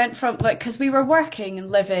 so we went from like, because we were working and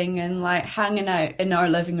living and like hanging out in our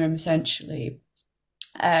living room essentially.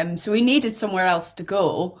 So we needed somewhere else to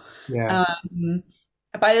go. Yeah.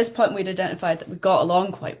 By this point, we'd identified that we got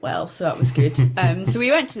along quite well, so that was good. So we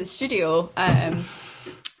went to the studio, and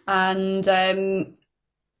I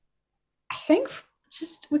think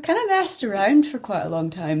just we kind of messed around for quite a long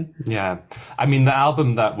time. Yeah, I mean the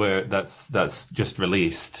album that's just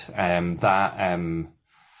released,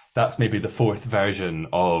 that's maybe the 4th version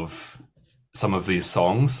of some of these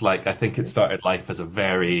songs. Like I think it started life as a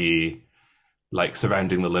very like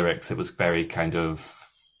surrounding the lyrics. It was very kind of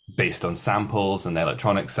based on samples and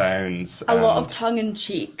electronic sounds. A lot of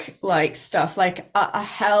tongue-in-cheek like stuff. Like a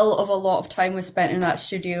hell of a lot of time was spent in that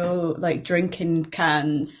studio, like drinking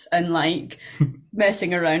cans and like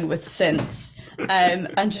messing around with synths,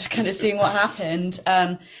 and just kind of seeing what happened.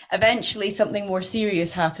 And eventually something more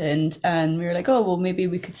serious happened, and we were like, oh well, maybe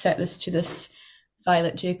we could set this to this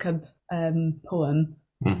Violet Jacob poem.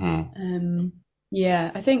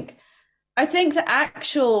 Yeah, I think the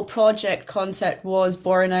actual project concept was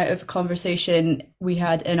born out of a conversation we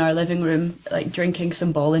had in our living room, like drinking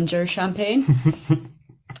some Bollinger champagne.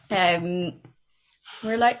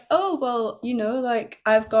 We're like, oh, well, you know, like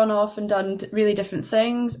I've gone off and done really different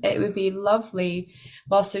things. It would be lovely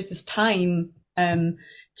whilst there's this time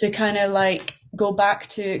to kind of like go back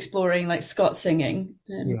to exploring like Scots singing,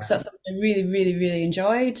 because that's something I really, really, really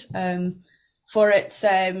enjoyed. For its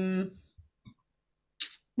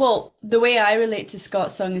well, the way I relate to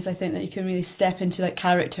Scots song is I think that you can really step into like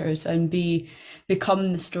characters and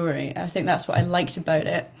become the story. I think that's what I liked about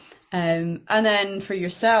it. And then for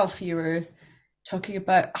yourself, you were talking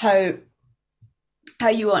about how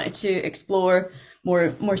you wanted to explore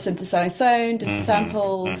more synthesized sound and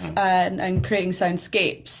samples and creating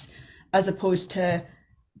soundscapes as opposed to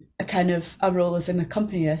a kind of a role as an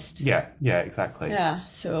accompanist. Yeah, exactly. Yeah,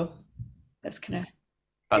 so that's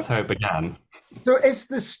how it began. So is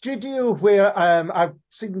the studio where I've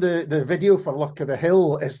seen the video for Luck of the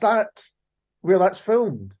Hill, is that where that's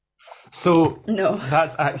filmed? So no,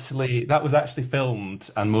 that was actually filmed,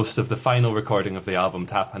 and most of the final recording of the album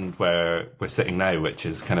happened where we're sitting now, which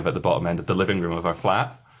is kind of at the bottom end of the living room of our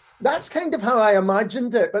flat. That's kind of how I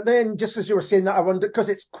imagined it, but then just as you were saying that, I wondered, because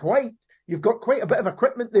you've got quite a bit of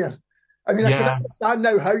equipment there. I mean, I can understand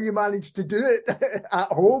now how you managed to do it at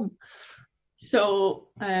home. So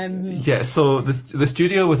so the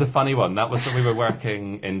studio was a funny one. That was where we were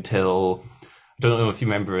working until, I don't know if you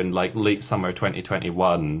remember, in like late summer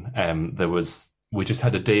 2021, we just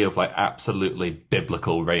had a day of like absolutely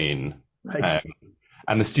biblical rain, right.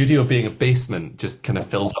 And the studio being a basement just kind of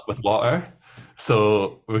filled up with water.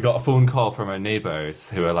 So we got a phone call from our neighbours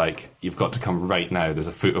who are like, you've got to come right now. There's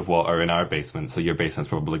a foot of water in our basement, so your basement's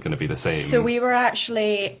probably going to be the same. So we were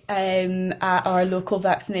actually at our local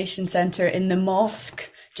vaccination centre in the mosque,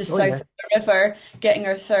 just south of the river, getting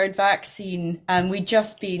our 3rd vaccine. And we'd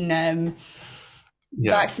just been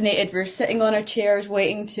vaccinated. We were sitting on our chairs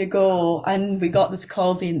waiting to go, and we got this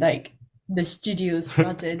call being like, the studio's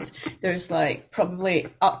flooded. There's like probably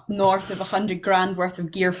up north of 100 grand worth of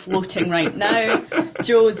gear floating right now.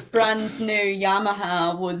 Joe's brand new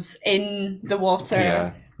Yamaha was in the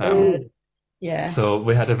water. So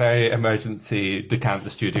we had a very emergency decant the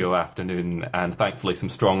studio afternoon, and thankfully some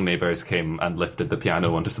strong neighbours came and lifted the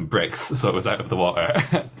piano onto some bricks, so it was out of the water.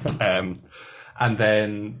 And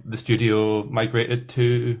then the studio migrated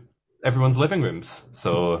to everyone's living rooms.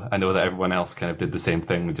 So I know that everyone else kind of did the same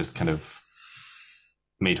thing, just kind of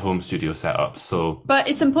made home studio setups. So, but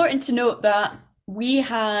it's important to note that we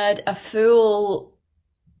had a full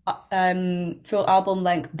album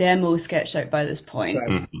length demo sketched out by this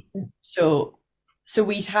point. So so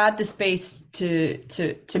we had the space to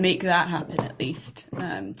make that happen, at least,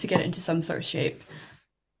 to get it into some sort of shape.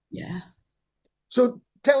 Yeah. So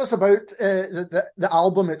tell us about the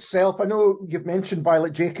album itself. I know you've mentioned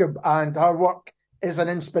Violet Jacob, and her work is an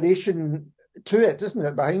inspiration to it, isn't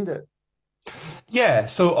it, behind it? Yeah,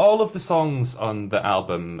 so all of the songs on the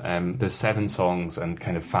album, there's 7 songs and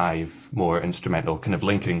kind of 5 more instrumental kind of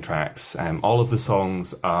linking tracks. All of the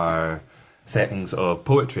songs are settings of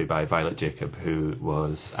poetry by Violet Jacob, who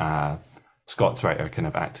was a Scots writer, kind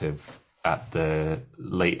of active at the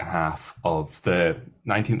late half of the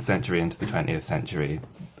 19th century into the 20th century.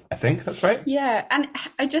 I think that's right. Yeah, and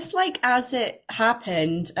I just like, as it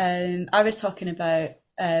happened, I was talking about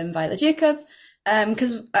Violet Jacob,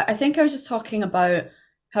 because I think I was just talking about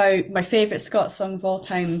how my favourite Scots song of all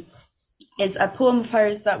time is a poem of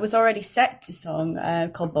hers that was already set to song,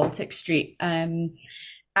 called Baltic Street. And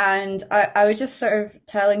I was just sort of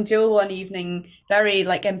telling Joe one evening, very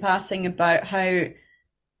like in passing, about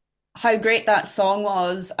how great that song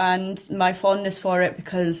was and my fondness for it,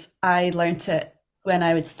 because I learnt it when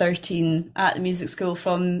I was 13 at the music school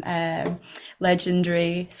from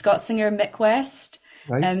legendary Scots singer Mick West.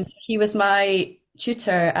 Right. He was my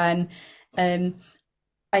tutor, and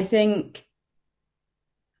I think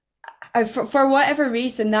for whatever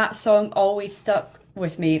reason that song always stuck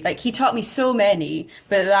with me. Like, he taught me so many,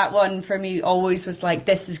 but that one for me always was like,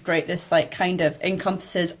 this is great. This like kind of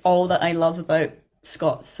encompasses all that I love about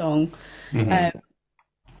Scots song.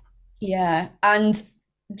 Yeah, and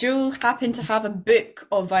Joe happened to have a book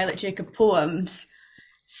of Violet Jacob poems,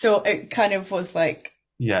 so it kind of was like,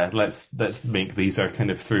 yeah, let's make these our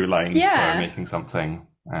kind of through line for making something.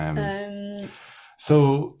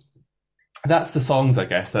 So that's the songs, I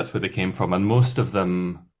guess. That's where they came from, and most of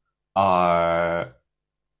them haven't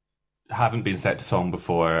been set to song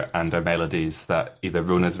before, and are melodies that either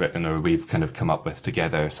Rona's written or we've kind of come up with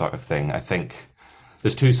together, sort of thing. I think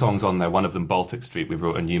there's 2 songs on there. One of them, Baltic Street, we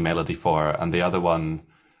wrote a new melody for, and the other one,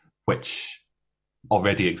 which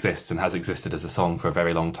already exists and has existed as a song for a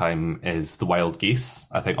very long time, is The Wild Geese,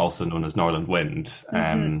 I think also known as Norland Wind.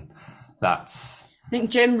 That's... I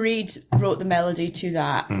think Jim Reed wrote the melody to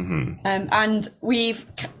that. And we've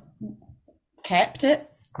kept it.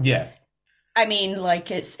 Yeah. I mean,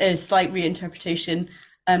 like, it's a slight reinterpretation.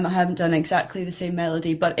 I haven't done exactly the same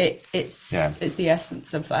melody, but it's the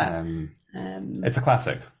essence of that. It's a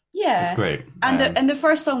classic. Yeah, it's great. And the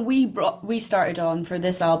first song we started on for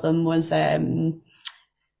this album was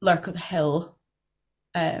Lurk of the Hill,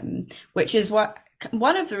 which is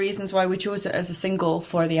one of the reasons why we chose it as a single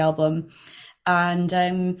for the album.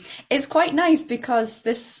 And it's quite nice because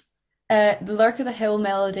this the Lurk of the Hill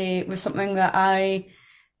melody was something that I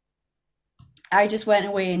just went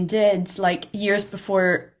away and did, like, years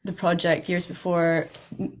before the project, years before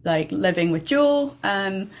like living with Joe,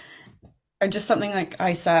 or just something like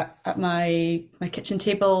I sat at my kitchen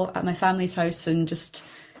table at my family's house and just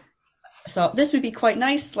thought this would be quite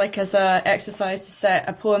nice, like, as a exercise to set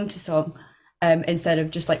a poem to song, instead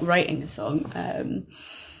of just like writing a song.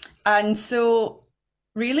 And so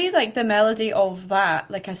really, like, the melody of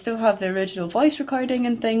that, like, I still have the original voice recording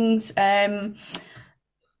and things.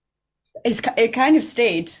 It kind of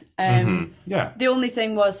stayed. Yeah. The only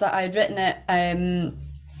thing was that I had written it, and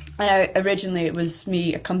originally it was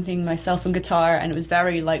me accompanying myself on guitar, and it was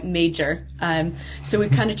very like major. So we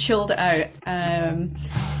kind of chilled it out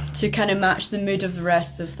to kind of match the mood of the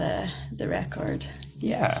rest of the record.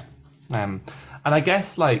 Yeah. And I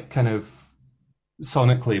guess, like, kind of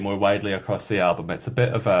sonically more widely across the album, it's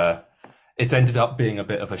ended up being a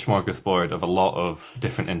bit of a smorgasbord of a lot of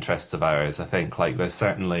different interests of ours. I think, like, there's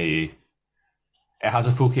certainly, it has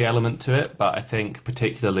a folky element to it, but I think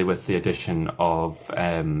particularly with the addition of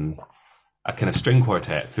a kind of string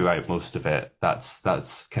quartet throughout most of it,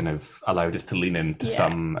 that's kind of allowed us to lean into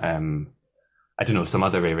some some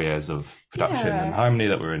other areas of production and harmony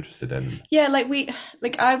that we're interested in. Yeah,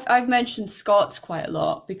 I've mentioned Scots quite a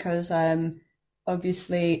lot because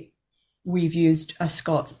obviously we've used a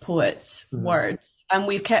Scots poet's words, and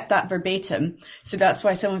we've kept that verbatim. So that's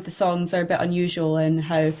why some of the songs are a bit unusual in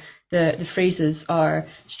how the phrases are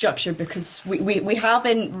structured, because we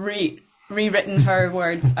haven't rewritten her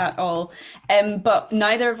words at all. But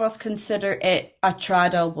neither of us consider it a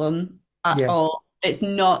trad album at all. It's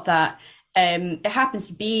not that. It happens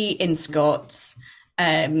to be in Scots.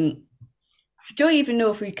 I don't even know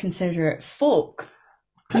if we'd consider it folk.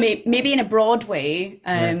 Maybe in a broad way.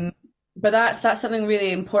 But that's something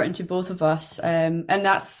really important to both of us, and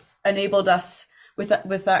that's enabled us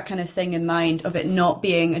with that kind of thing in mind, of it not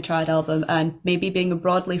being a trad album and maybe being a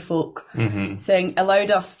broadly folk thing,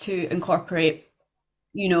 allowed us to incorporate,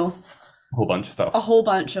 a whole bunch of stuff. a whole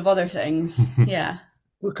bunch of other things. Yeah.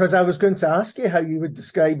 Because I was going to ask you how you would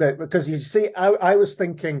describe it, because you see, I was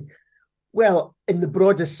thinking, well, in the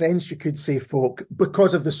broadest sense, you could say folk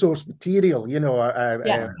because of the source material,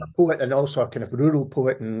 a poet and also a kind of rural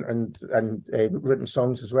poet and written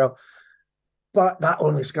songs as well. But that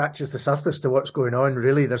only scratches the surface to what's going on,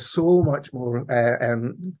 really. There's so much more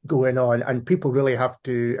going on, and people really have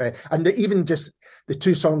to... even just the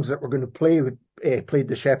two songs that we're going to play, Played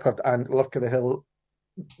the Shepherd and Lurk of the Hill,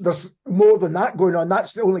 there's more than that going on.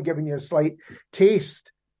 That's only giving you a slight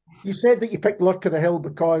taste. You said that you picked Lurk of the Hill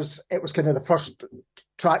because it was kind of the first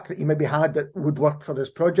track that you maybe had that would work for this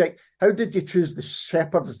project. How did you choose The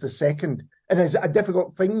Shepherd as the second? And is it a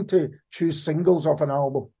difficult thing to choose singles off an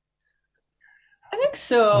album? I think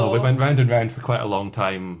so. Well, we went round and round for quite a long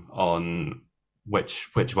time on which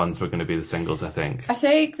ones were going to be the singles, I think. I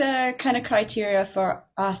think the kind of criteria for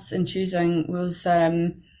us in choosing was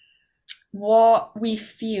what we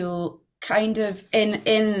feel kind of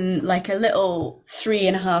in like a little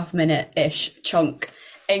 3.5 minute-ish chunk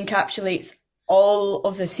encapsulates all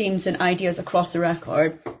of the themes and ideas across the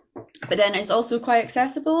record, but then it's also quite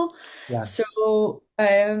accessible. Yeah. So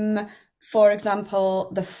for example,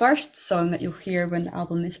 the first song that you'll hear when the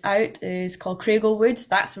album is out is called Craigle Woods.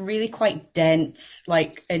 That's really quite dense,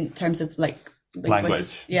 like in terms of like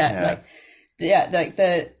language.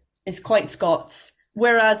 It's quite Scots.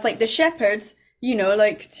 Whereas like The Shepherd,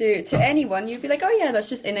 like to anyone, you'd be like, oh yeah, that's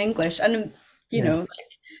just in English. And, like,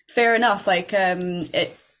 fair enough. Like,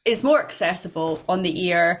 it is more accessible on the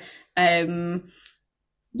ear. I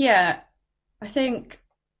think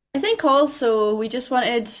also we just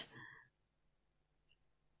wanted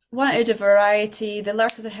a variety. The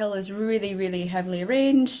Lurk of the Hill is really, really heavily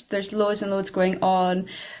arranged. There's loads and loads going on.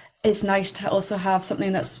 It's nice to also have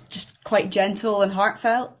something that's just quite gentle and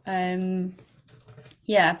heartfelt.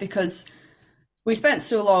 Because we spent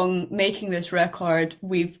so long making this record.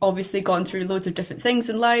 We've obviously gone through loads of different things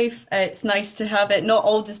in life. It's nice to have it not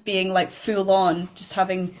all just being like full on, just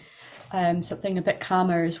having something a bit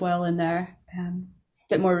calmer as well in there, a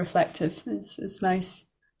bit more reflective. It's nice.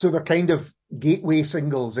 So they're kind of gateway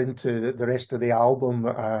singles into the rest of the album.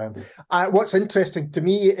 What's interesting to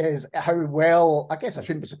me is how well, I guess I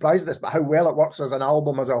shouldn't be surprised at this, but how well it works as an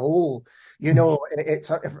album as a whole. It's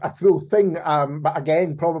a full thing. But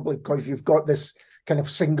again, probably because you've got this kind of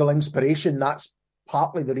single inspiration, that's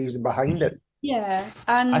partly the reason behind it. Yeah.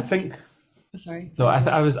 And I think... Sorry. So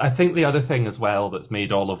I think the other thing as well that's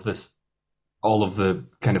made all of the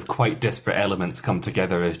kind of quite disparate elements come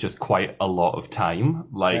together is just quite a lot of time.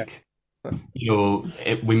 Like,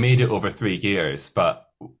 we made it over 3 years, but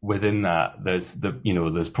within that, there's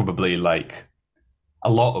probably like a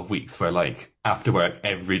lot of weeks where like after work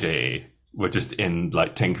every day, we're just in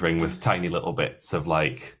like tinkering with tiny little bits of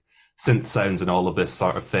like synth sounds and all of this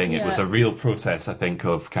sort of thing. Yeah. It was a real process, I think,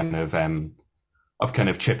 of kind of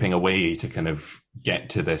chipping away to kind of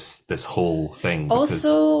get to this whole thing.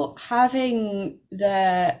 Also having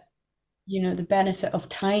the benefit of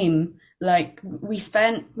time. Like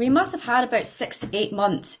we must have had about 6 to 8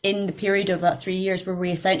 months in the period of that 3 years where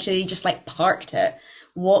we essentially just like parked it,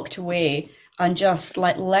 walked away and just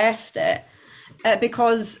like left it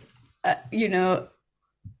because this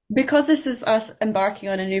is us embarking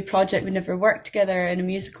on a new project. We never worked together in a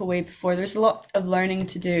musical way before. There's a lot of learning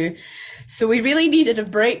to do. So we really needed a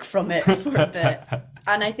break from it for a bit.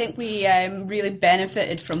 And I think we really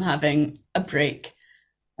benefited from having a break.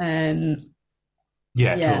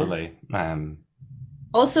 Totally.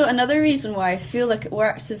 Also, another reason why I feel like it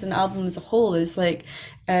works as an album as a whole is like,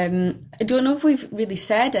 I don't know if we've really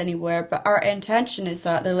said anywhere, but our intention is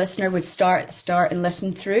that the listener would start at the start and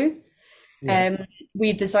listen through. Yeah.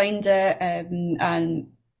 We designed it and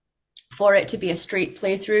for it to be a straight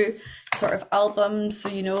playthrough sort of album. So,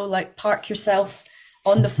 like park yourself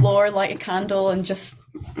on the floor, light a candle and just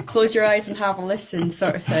close your eyes and have a listen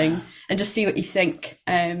sort of thing and just see what you think.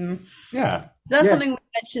 That's something we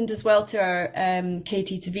mentioned as well to our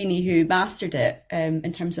Katie Tavini, who mastered it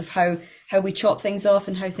in terms of how we chop things off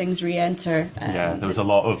and how things re-enter. There was a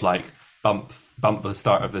lot of like bump at the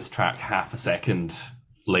start of this track, half a second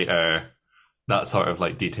later, that sort of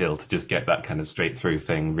like detail to just get that kind of straight through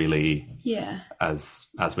thing really as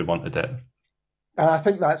we wanted it. And I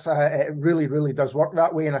think that's it really, really does work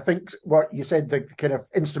that way. And I think what you said, the kind of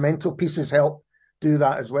instrumental pieces help do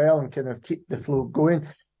that as well and kind of keep the flow going.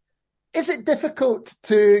 Is it difficult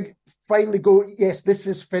to finally go, yes, this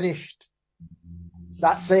is finished,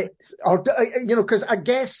 that's it? Or, because I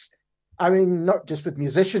guess, not just with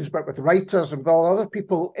musicians, but with writers and with all other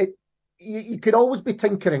people, you could always be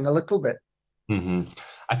tinkering a little bit. Mm-hmm.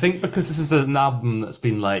 I think because this is an album that's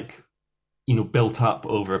been like built up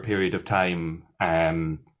over a period of time,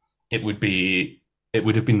 it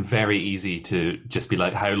would have been very easy to just be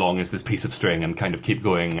like, how long is this piece of string, and kind of keep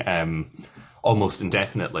going almost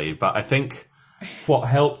indefinitely. But I think what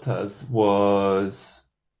helped us was,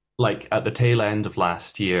 like, at the tail end of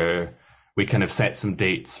last year, we kind of set some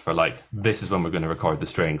dates for, like, this is when we're going to record the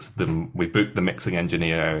strings. Then we booked the mixing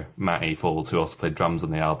engineer, Matty Fold, who also played drums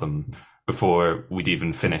on the album, before we'd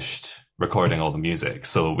even finished recording all the music.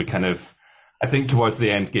 So we kind of, I think towards the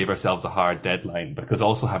end, gave ourselves a hard deadline, because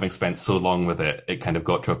also having spent so long with it, it kind of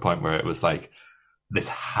got to a point where it was like, this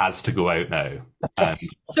has to go out now.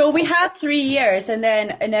 So we had 3 years, and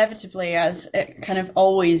then inevitably, as it kind of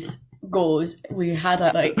always goes, we had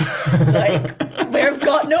a like we've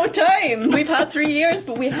got no time. We've had 3 years,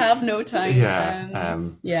 but we have no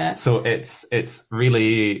time. Yeah. So it's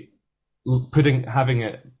really having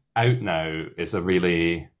it out now is a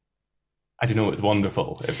really, I don't know, it's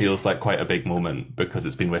wonderful. It feels like quite a big moment because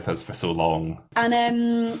it's been with us for so long.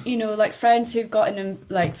 And like friends who've gotten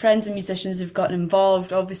friends and musicians who've gotten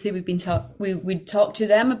involved. Obviously, we'd talk to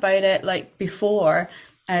them about it like before.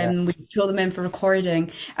 We pull them in for recording,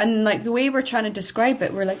 and like the way we're trying to describe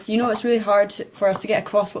it, we're like, it's really hard for us to get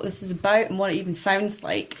across what this is about and what it even sounds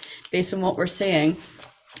like based on what we're saying.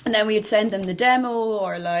 And then we'd send them the demo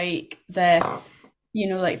or like the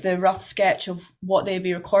rough sketch of what they'd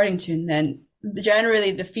be recording to, and then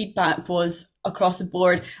generally the feedback was across the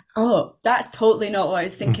board, oh, that's totally not what I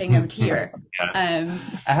was thinking I would hear. I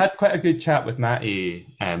had quite a good chat with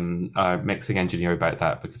Matty, our mixing engineer, about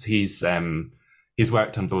that, because he's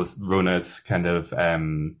worked on both Rona's kind of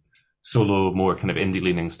solo, more kind of indie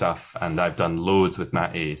leaning stuff, and I've done loads with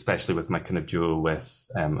Matty, especially with my kind of duo with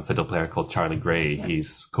a fiddle player called Charlie Gray.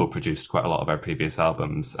 He's co-produced quite a lot of our previous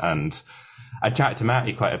albums, and I chatted to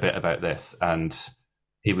Matty quite a bit about this, and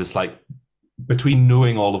he was like, between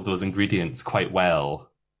knowing all of those ingredients quite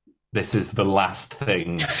well, this is the last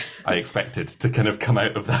thing I expected to kind of come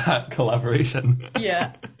out of that collaboration.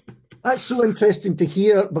 Yeah. That's so interesting to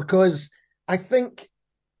hear, because I think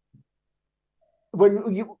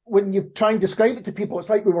when you try and describe it to people, it's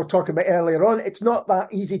like we were talking about earlier on, it's not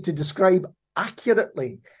that easy to describe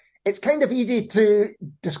accurately. It's kind of easy to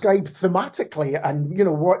describe thematically and,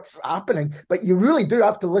 what's happening, but you really do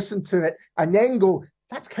have to listen to it and then go,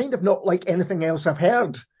 that's kind of not like anything else I've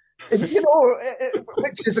heard.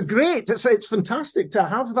 Which is great. It's fantastic to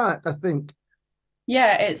have that, I think.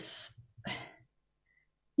 Yeah, it's,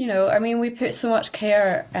 we put so much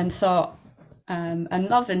care and thought and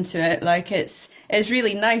love into it. Like it's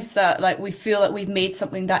really nice that like we feel that we've made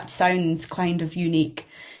something that sounds kind of unique,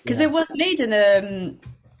 because it was made in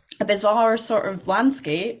a bizarre sort of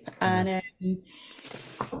landscape, and a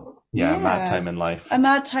mad time in life. A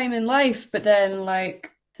mad time in life, but then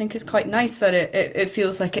like I think it's quite nice that it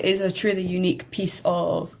feels like it is a truly unique piece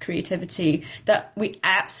of creativity that we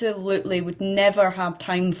absolutely would never have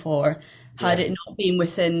time for had it not been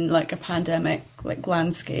within like a pandemic like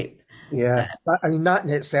landscape. Yeah, I mean, that in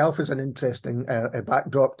itself is an interesting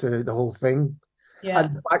backdrop to the whole thing. Yeah.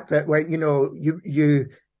 And the fact that when you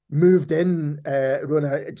moved in,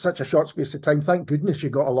 Rona, in such a short space of time, thank goodness you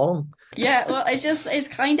got along. Yeah, well, it's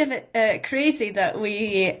kind of crazy that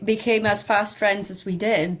we became as fast friends as we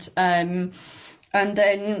did. And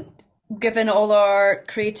then, given all our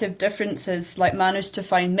creative differences, like managed to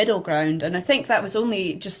find middle ground. And I think that was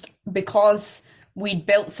only just because we'd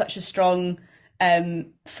built such a strong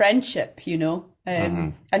friendship,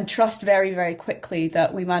 and trust very, very quickly,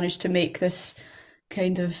 that we managed to make this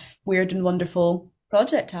kind of weird and wonderful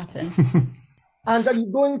project happen. And are you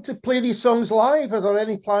going to play these songs live? Are there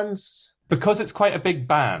any plans? Because it's quite a big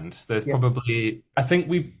band, there's probably, I think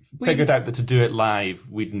we figured out that to do it live,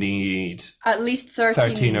 we'd need at least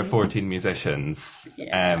 13 or 14 musicians.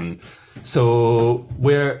 Yeah. So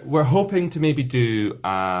we're hoping to maybe do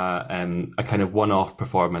a kind of one-off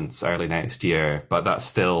performance early next year, but that's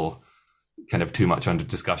still kind of too much under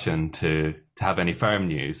discussion to have any firm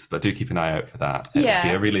news. But do keep an eye out for that. It would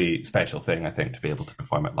be a really special thing, I think, to be able to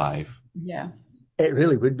perform it live. Yeah, it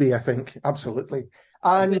really would be. I think absolutely.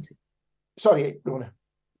 And sorry, Rona.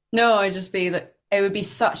 No, it'd just be that it would be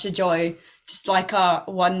such a joy, just like a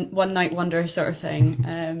one night wonder sort of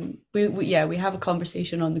thing. We have a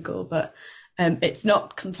conversation on the go, but it's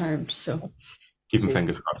not confirmed. So keep my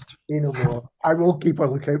fingers crossed. More. I will keep a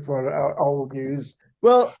lookout for all news.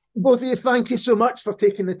 Well, both of you, thank you so much for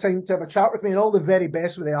taking the time to have a chat with me, and all the very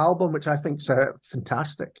best with the album, which I think is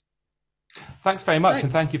fantastic. Thanks very much,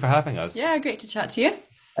 and thank you for having us. Yeah, great to chat to you.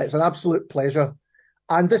 It's an absolute pleasure.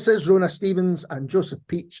 And this is Rona Stevens and Joseph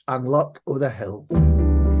Peach and Luck o' the Hill.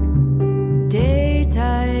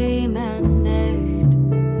 Daytime and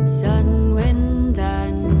night, sun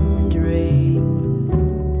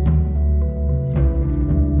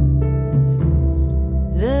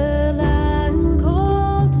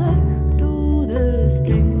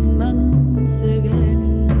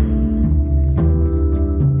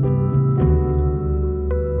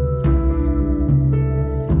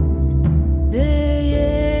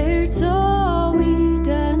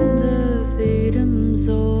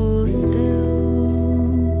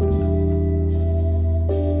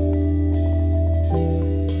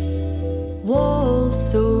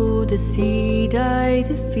the seed I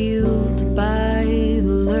the field by the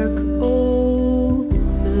lurk o'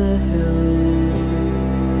 the hill.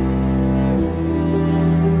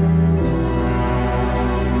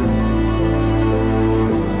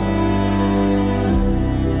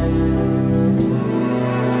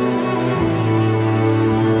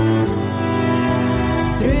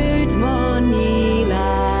 Brud money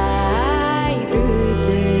lie, brud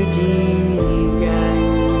jigan.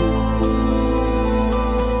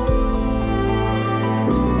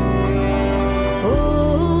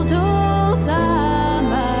 Old am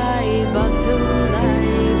I, but to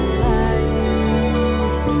life's life.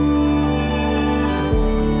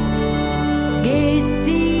 Gaze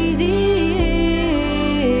see the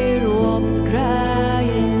airwalks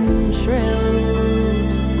crying shrill.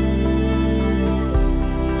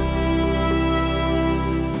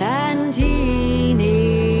 And ye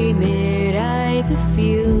name it I the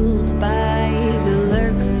field by the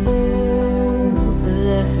lurk o'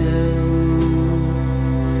 the hill.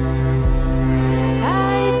 I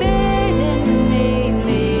bid and name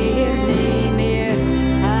it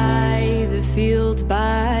I the field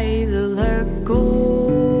by the lurk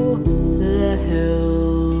o' the hill.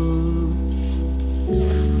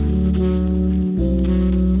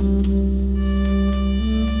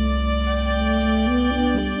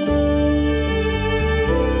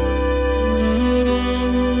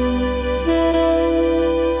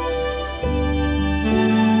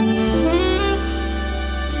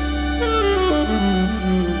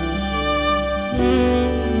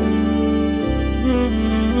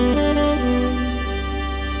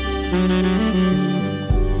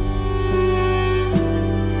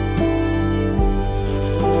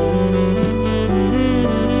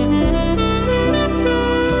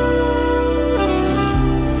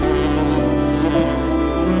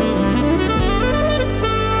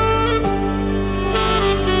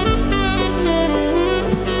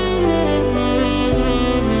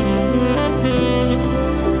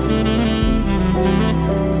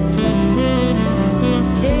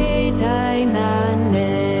 Daytime and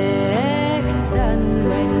night, sun,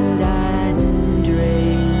 wind and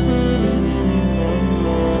rain.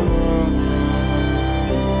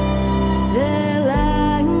 The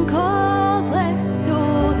lang cold left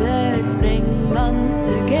o' the spring months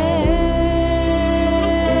again.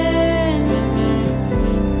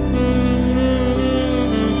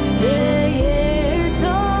 The years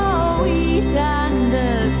o' wheat and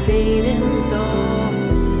the feelings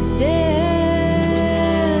o' still.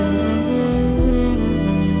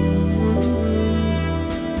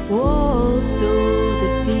 Also the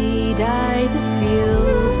seed I the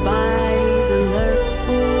field by the lurk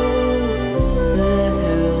o' the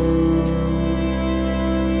hill.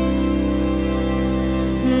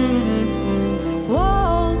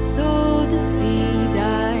 Also the seed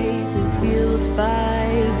I the field by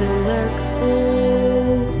the lurk o'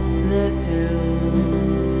 the hill.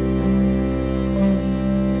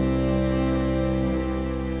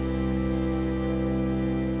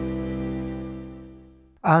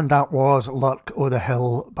 And that was Lurk o' the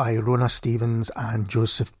Hill by Rona Stevens and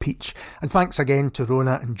Joseph Peach. And thanks again to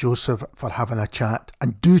Rona and Joseph for having a chat.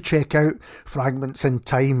 And do check out Fragments in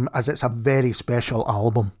Time, as it's a very special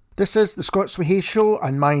album. This is the Scots Whay Show,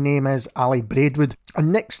 and my name is Ali Braidwood.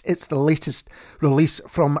 And next, it's the latest release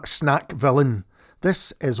from Snack Villain.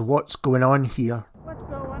 This is What's Going On Here.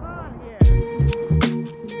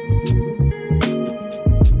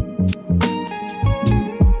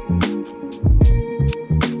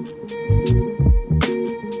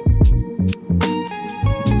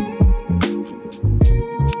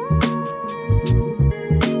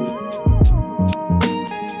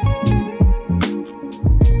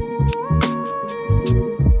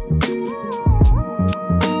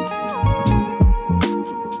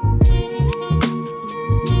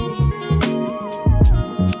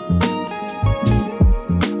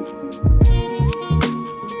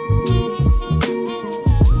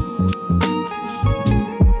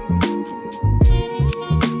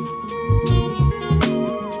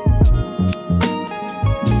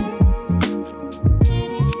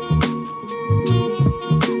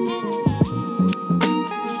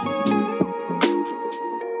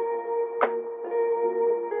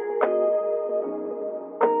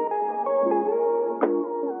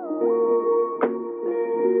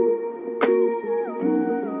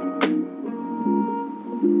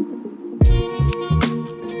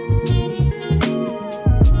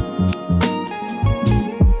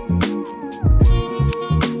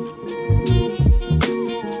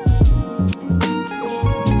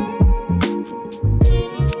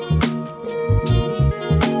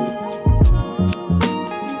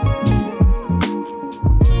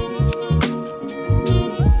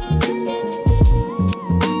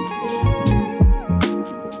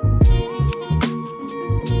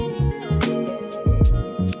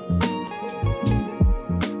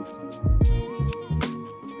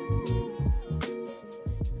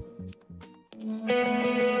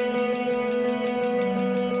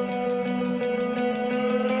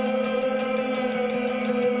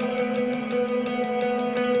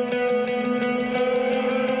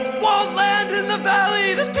 Won't land in the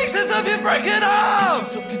valley, there's pieces of you breaking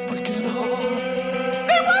off. They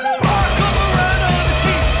wanna walk over around on the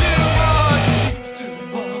heat's too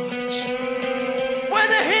much. When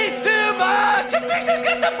the heat's too much, your pieces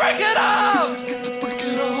get to break it off.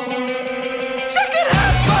 Shaking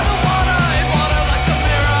hands by the water, in water like a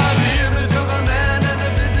mirror, the image of a man and the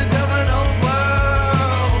visage of an old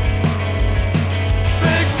world.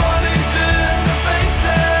 Big money's in the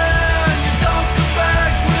basin, you don't come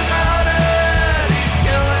back without it. He's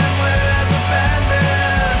killing with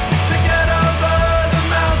abandon to get over the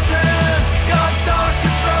mountain. Got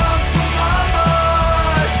darkest from mama,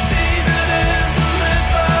 seething in the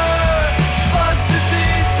liver, blood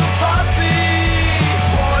disease for poppy,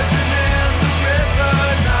 poison in the river,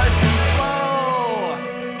 nice and slow.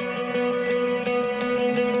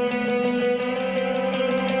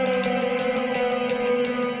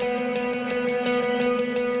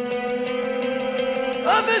 A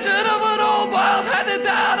vision of an old wild handed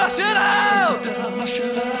down, I should out. They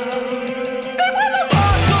wanna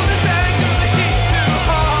walk on this anger, the heat's too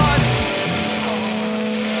hard.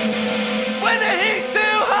 When the heat's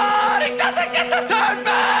too hard, he doesn't get to turn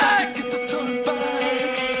back. Feet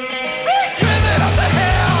driven up the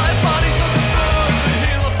hill and bodies on the road, the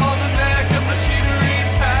heel upon the neck and machinery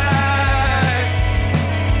intact.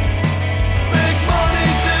 Big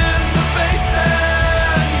money's in the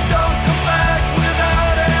basin, don't come back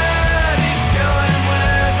without it. He's killing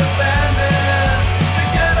with abandon to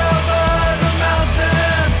get over the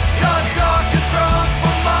mountain. Got darkest from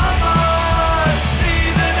mama,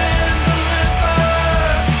 seething in the liver,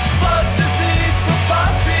 blood disease for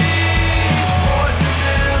poppy, poison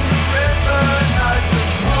in the river, nice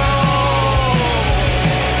and slow.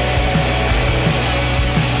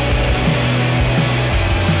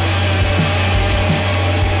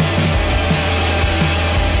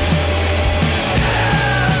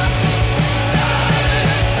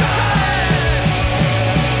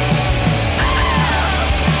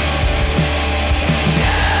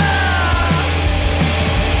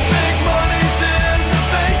 Big money's in the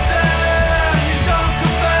basin, you don't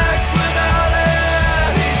come back without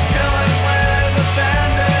it. He's killing with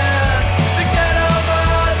abandon to get over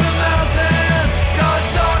the mountain. Got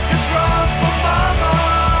darkest from mama,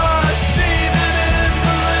 seething in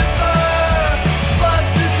the liver, blood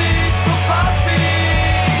disease for poppy,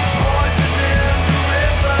 poison in the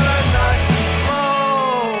river, nice and slow.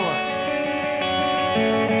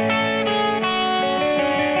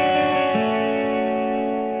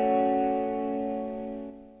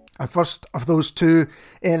 And first of those two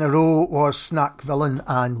in a row was Snack Villain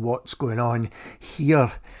and What's Going On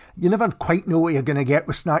Here. You never quite know what you're going to get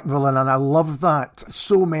with Snack Villain, and I love that.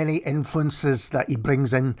 So many influences that he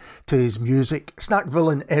brings in to his music. Snack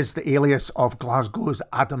Villain is the alias of Glasgow's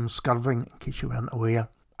Adam Skirving, in case you weren't aware.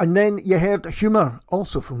 And then you heard Humour,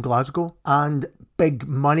 also from Glasgow, and Big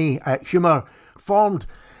Money. Humour formed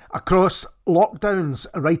across lockdowns,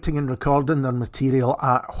 writing and recording their material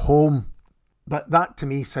at home. But that to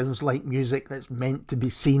me sounds like music that's meant to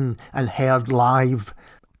be seen and heard live.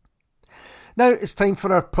 Now it's time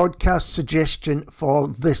for our podcast suggestion for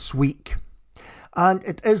this week. And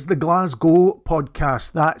it is the Glasgow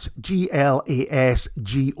podcast. That's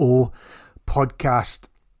GLASGO podcast.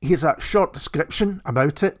 Here's a short description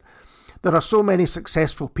about it. There are so many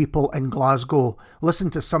successful people in Glasgow.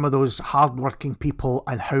 Listen to some of those hard-working people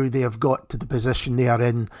and how they have got to the position they are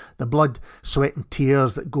in. The blood, sweat and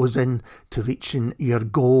tears that goes in to reaching your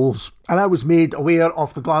goals. And I was made aware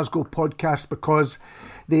of the Glasgow podcast because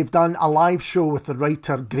they've done a live show with the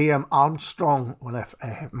writer Graham Armstrong, one of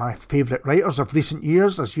my favourite writers of recent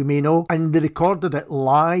years, as you may know. And they recorded it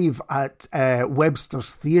live at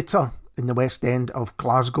Webster's Theatre in the West End of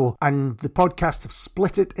Glasgow, and the podcast have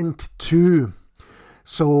split it into two.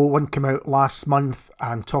 So one came out last month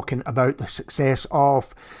and talking about the success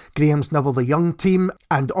of Graham's Neville the Young team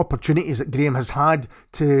and opportunities that Graham has had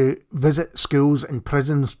to visit schools and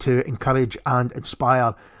prisons to encourage and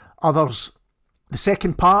inspire others. The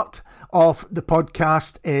second part of the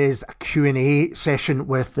podcast is a Q&A session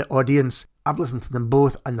with the audience. I've listened to them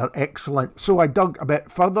both and they're excellent. So I dug a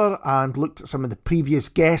bit further and looked at some of the previous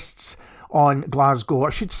guests on Glasgow. I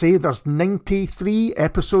should say there's 93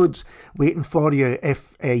 episodes waiting for you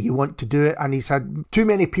if you want to do it. And he's had too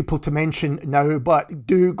many people to mention now, but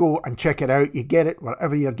do go and check it out. You get it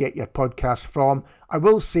wherever you get your podcast from. I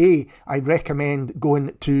will say I recommend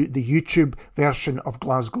going to the YouTube version of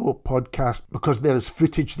Glasgow podcast because there is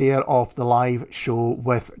footage there of the live show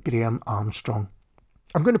with Graham Armstrong.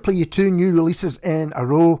 I'm going to play you two new releases in a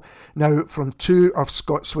row now from two of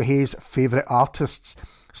Scots Whay's favourite artists,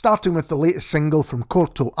 starting with the latest single from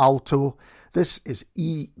Corto Alto. This is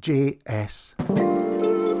EJS.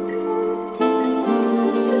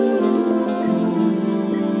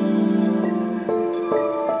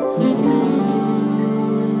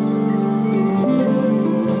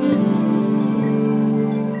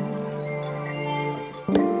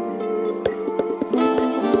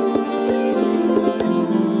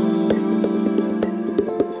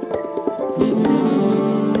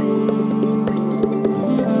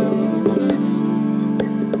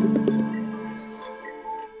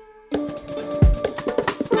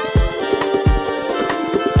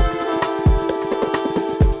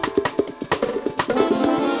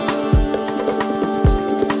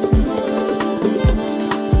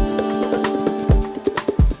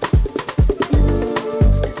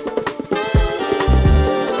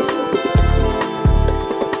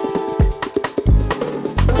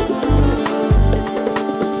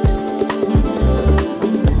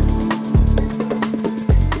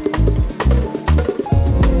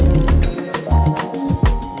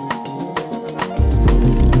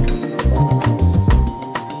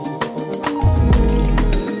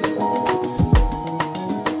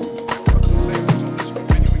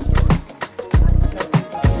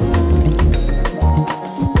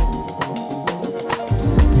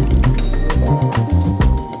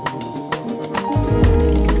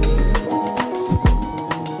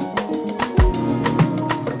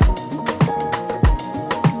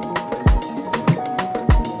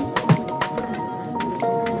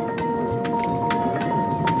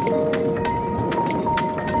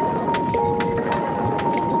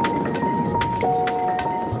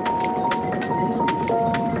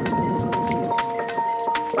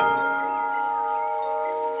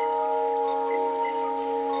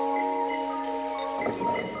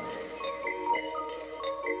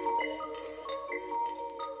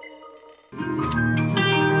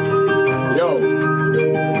 Yo,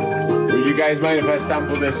 would you guys mind if I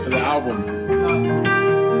sample this for the album?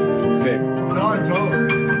 Sick. Not at all.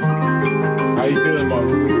 How you feeling, boss?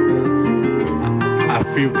 I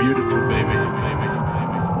feel beautiful, baby.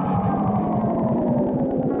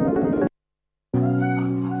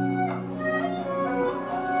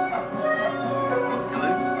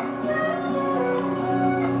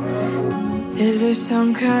 Is there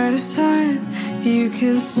some kind of sign you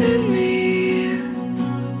can send me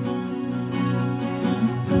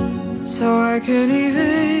so I could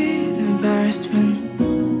evade embarrassment?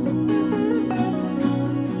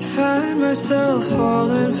 Find myself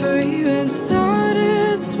falling for you and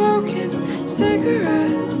started smoking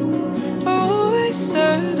cigarettes. Always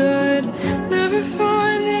said I'd never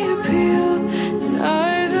find the appeal in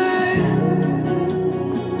either.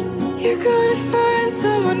 You're gonna find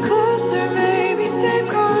someone closer, maybe same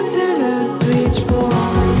continent, bleach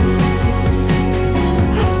blonde.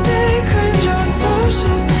 I stay cringe on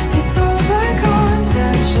socials, it's all about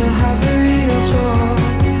content, she'll have a real job.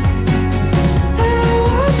 And I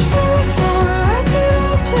watch from afar as it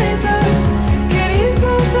all plays out. Get you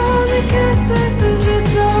both on the guest list and just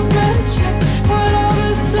not mention what all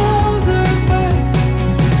the songs are about.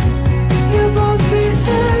 You'll both be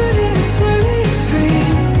 30 and flirty and free.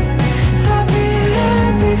 Happy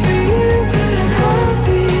for you, but I'm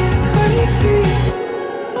happy at 23.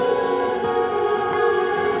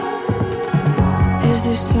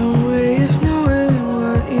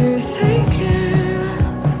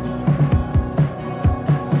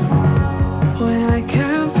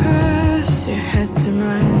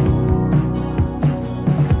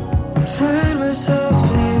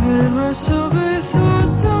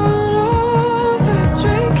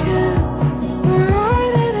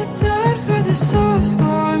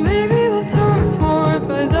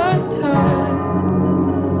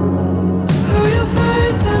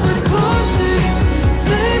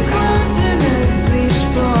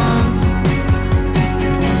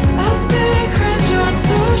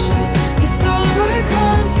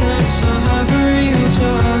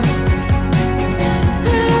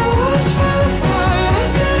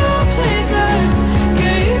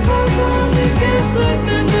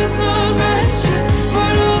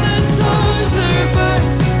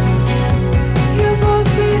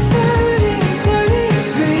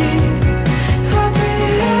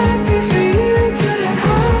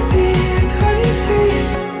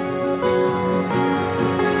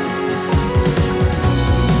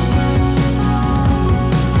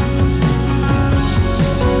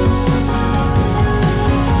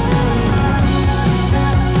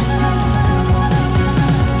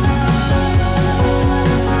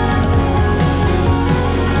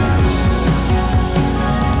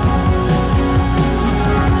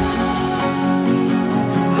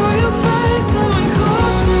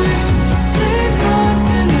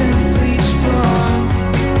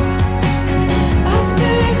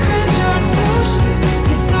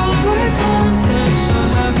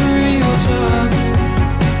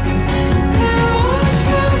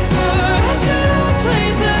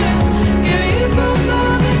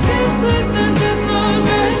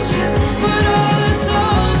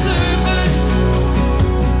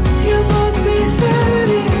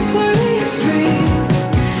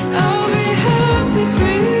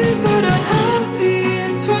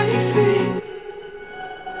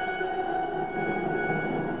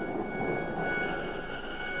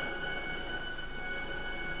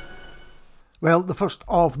 Well, the first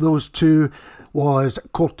of those two was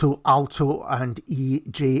Corto Alto and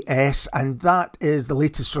EJS, and that is the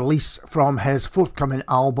latest release from his forthcoming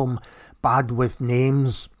album, Bad With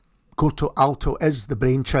Names. Corto Alto is the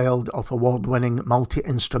brainchild of award-winning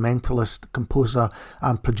multi-instrumentalist, composer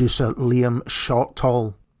and producer Liam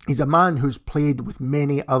Shortall. He's a man who's played with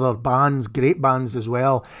many other bands, great bands as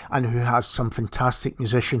well, and who has some fantastic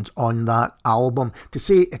musicians on that album. To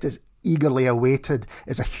say it is eagerly awaited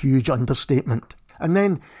is a huge understatement. And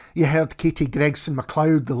then you heard Katie Gregson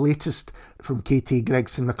MacLeod, the latest from Katie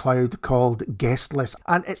Gregson MacLeod, called Guestless.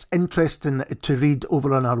 And it's interesting to read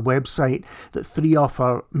over on our website that three of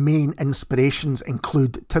our main inspirations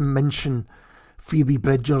include Tim Minchin, Phoebe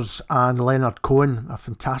Bridgers and Leonard Cohen, a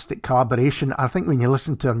fantastic collaboration. I think when you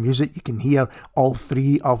listen to her music you can hear all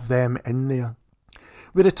three of them in there.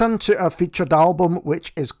 We return to our featured album,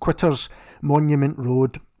 which is Quitters, Monument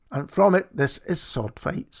Road. And from it, this is Sword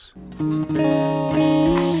Fights.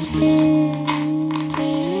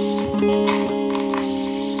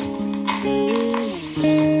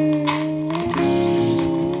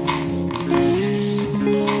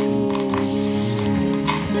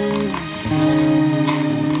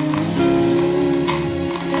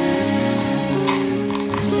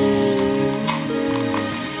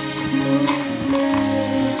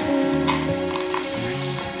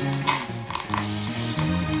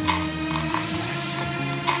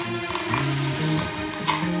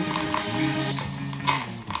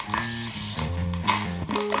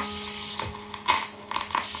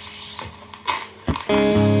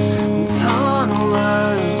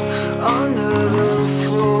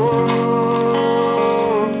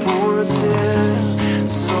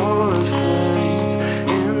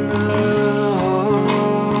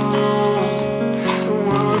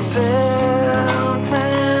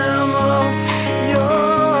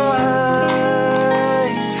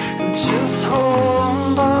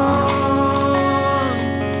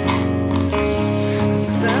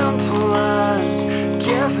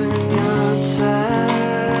 Giving your time,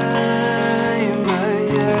 but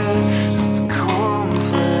yeah, it's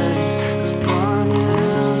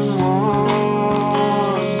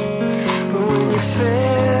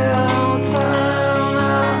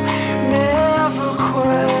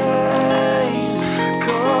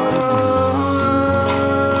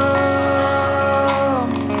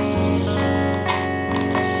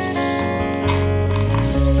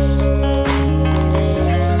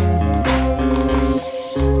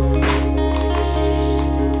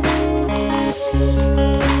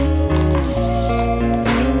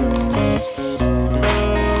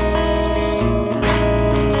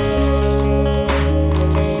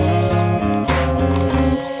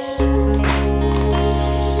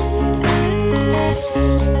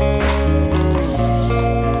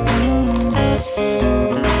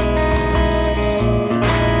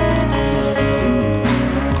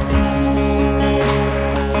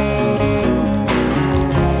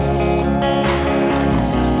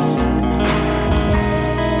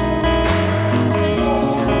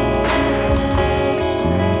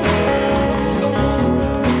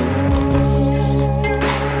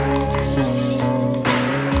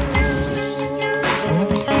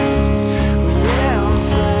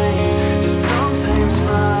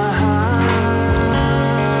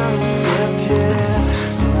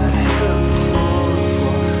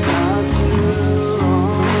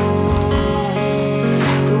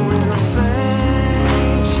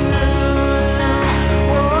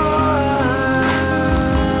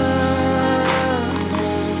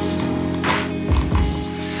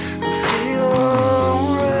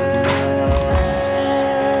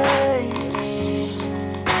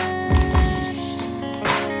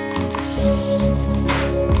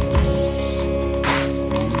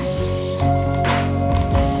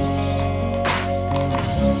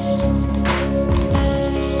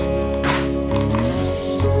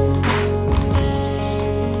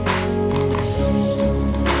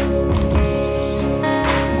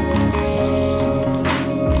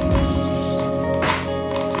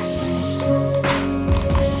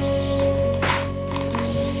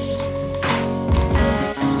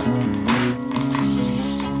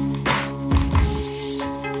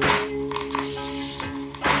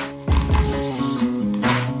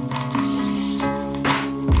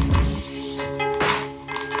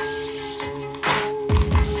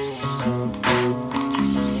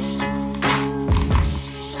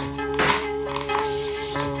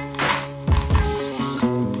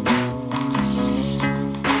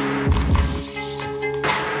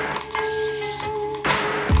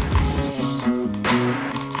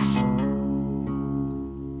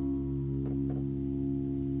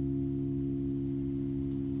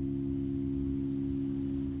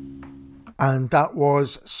and that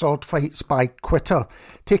was Sword Fights by Quitter,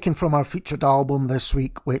 taken from our featured album this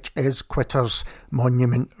week, which is Quitter's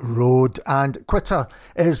Monument Road. And Quitter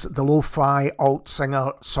is the lo-fi alt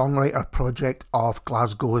singer-songwriter project of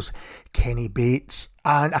Glasgow's Kenny Bates.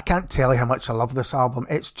 And I can't tell you how much I love this album.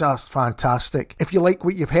 It's just fantastic. If you like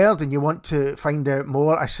what you've heard and you want to find out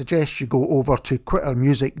more, I suggest you go over to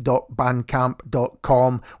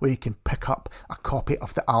quittermusic.bandcamp.com, where you can pick up a copy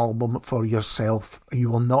of the album for yourself. You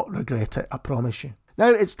will not regret it, I promise you. Now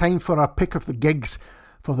it's time for our pick of the gigs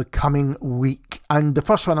for the coming week. And the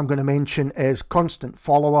first one I'm going to mention is Constant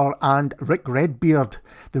Follower and Rick Redbeard.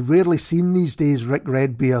 They're rarely seen these days, Rick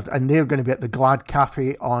Redbeard, and they're going to be at the Glad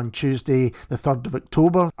Cafe on Tuesday the 3rd of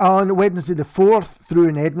October. On Wednesday the 4th, through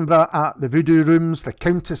in Edinburgh at the Voodoo Rooms, the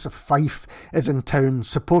Countess of Fife is in town,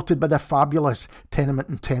 supported by the fabulous Tenement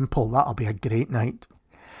and Temple. That'll be a great night.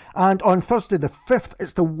 And on Thursday the 5th,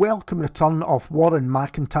 it's the welcome return of Warren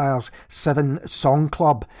McIntyre's 7 Song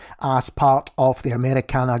Club as part of the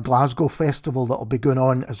Americana Glasgow Festival that'll be going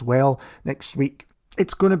on as well next week.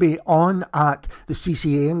 It's going to be on at the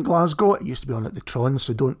CCA in Glasgow. It used to be on at the Tron,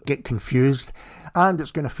 so don't get confused. And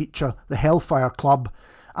it's going to feature the Hellfire Club,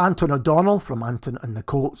 Anton O'Donnell from Anton and the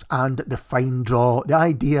Colts, and The Fine Draw. The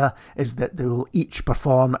idea is that they will each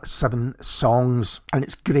perform 7 songs, and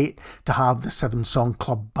it's great to have the 7 Song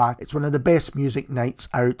Club back. It's one of the best music nights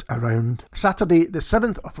out around. Saturday the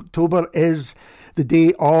 7th of October is the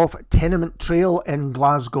day of Tenement Trail in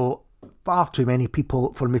Glasgow. Far too many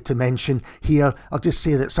people for me to mention here. I'll just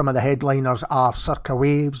say that some of the headliners are Circa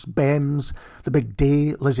Waves, Bems, The Big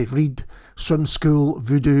Day, Lizzie Reed, Swim School,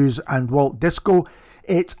 Voodoos and Walt Disco.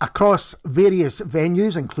 It's across various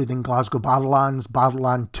venues, including Glasgow Barrowlands,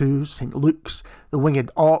 Barrowland 2, St Luke's, the Winged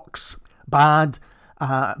Ox, Bad,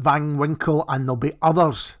 Van Winkle, and there'll be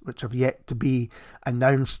others which have yet to be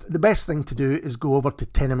announced. The best thing to do is go over to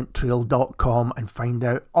tenementtrail.com and find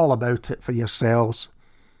out all about it for yourselves.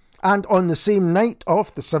 And on the same night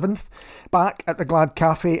of the 7th, back at the Glad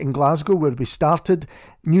Cafe in Glasgow, where we started,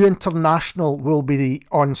 New International will be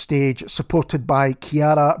on stage, supported by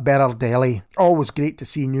Chiara Berardelli. Always great to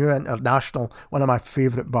see New International, one of my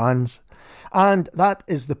favourite bands. And that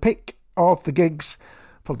is the pick of the gigs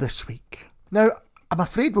for this week. Now, I'm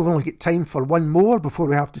afraid we've only got time for one more before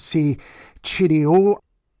we have to say cheerio.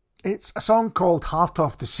 It's a song called Heart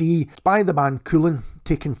of the Sea by the band Coolin,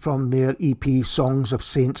 taken from their EP Songs of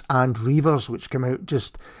Saints and Reavers, which came out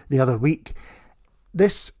just the other week.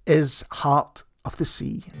 This is Heart of the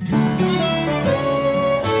Sea.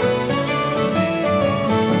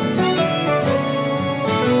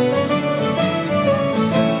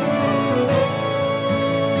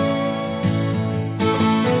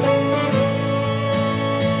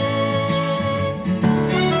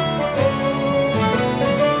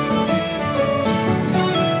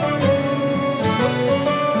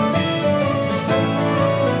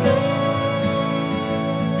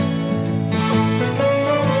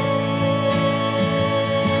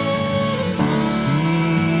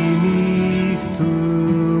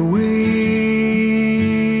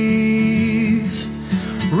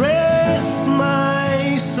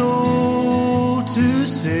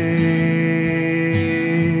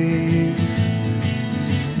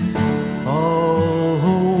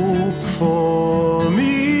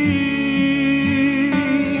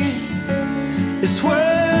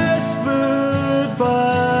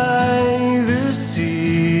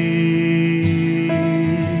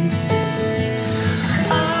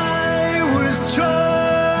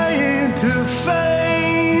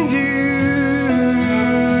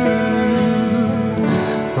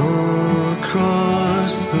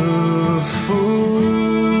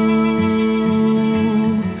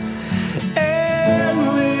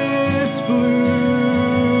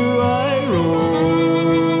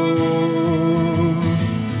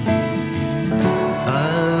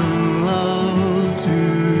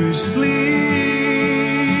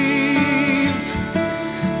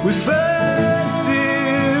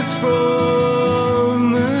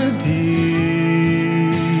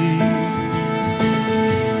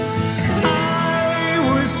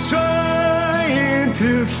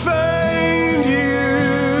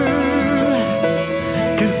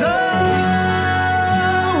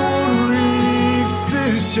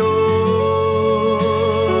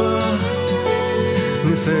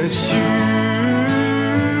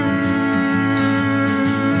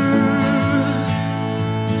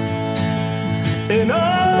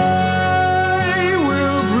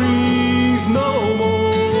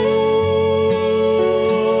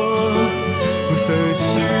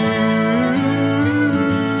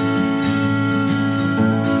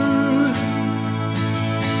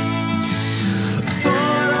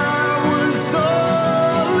 Thought I was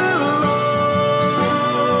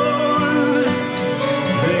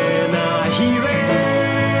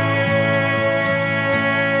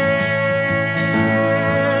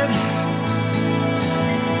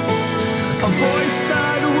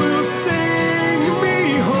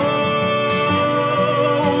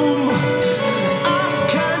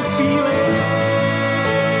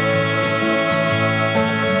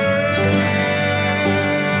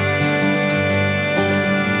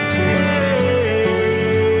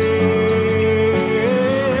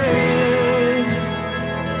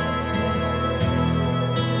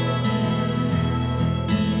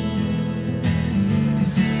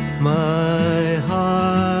my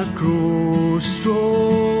heart grows strong,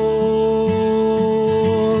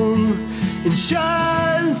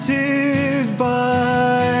 enchanted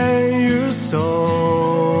by your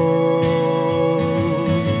song,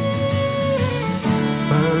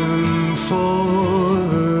 and for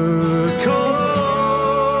the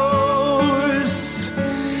coast,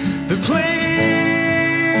 the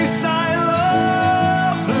place I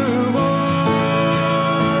love the most,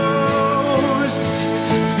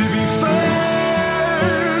 to be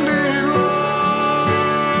found and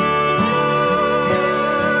lost.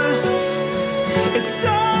 It's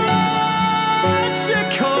such a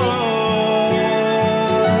cost.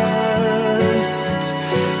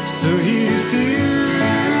 So here's to you.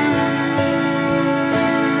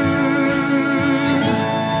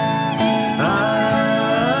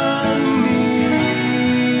 And me.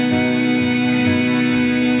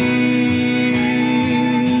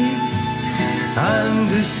 And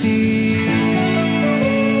the sea.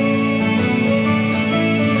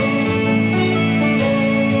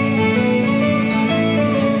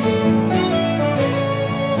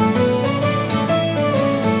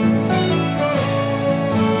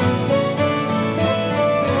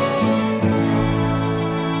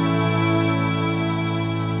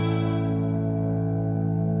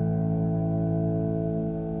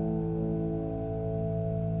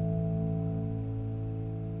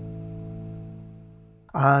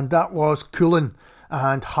 And that was Coolin'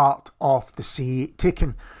 and Heart of the Sea,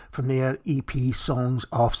 taken from their EP Songs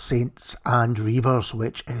of Saints and Reavers,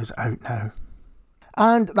 which is out now.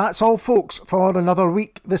 And that's all, folks, for another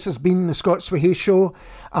week. This has been the Scots Whay Show,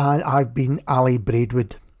 and I've been Ali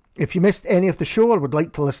Braidwood. If you missed any of the show or would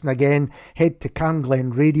like to listen again, head to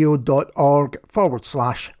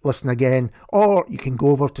camglenradio.org/listen again, or you can go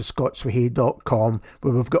over to scotswhay.com,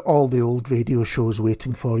 where we've got all the old radio shows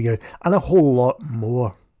waiting for you, and a whole lot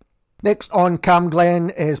more. Next on Cam Glen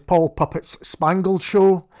is Paul Puppet's Spangled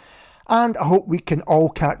Show, and I hope we can all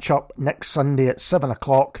catch up next Sunday at 7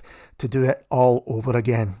 o'clock to do it all over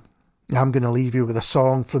again. I'm going to leave you with a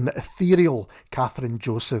song from the ethereal Catherine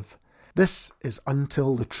Joseph. This is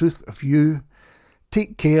Until the Truth of You.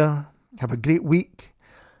 Take care, have a great week,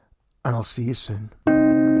 and I'll see you soon.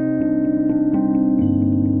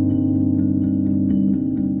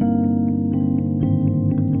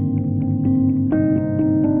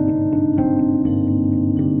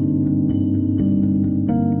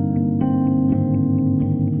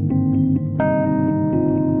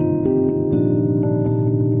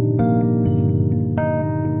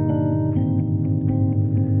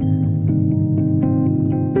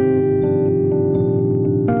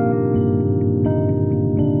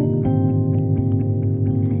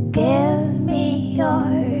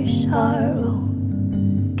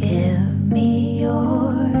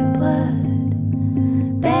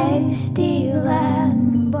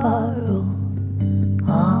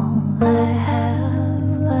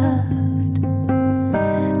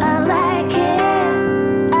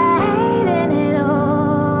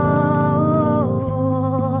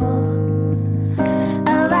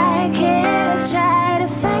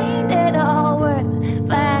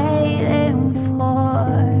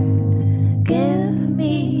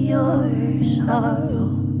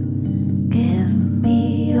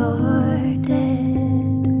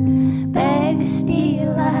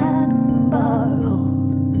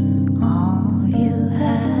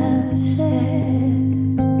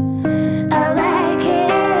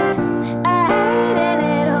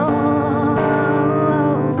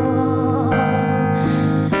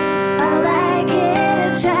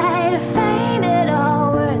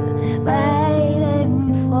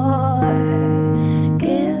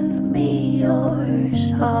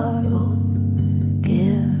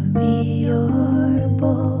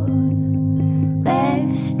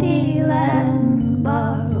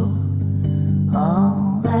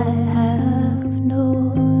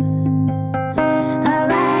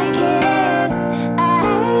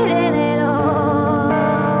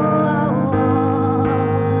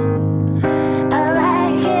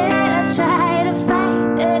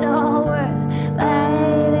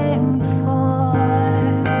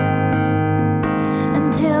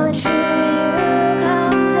 Until the truth of you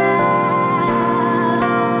comes out.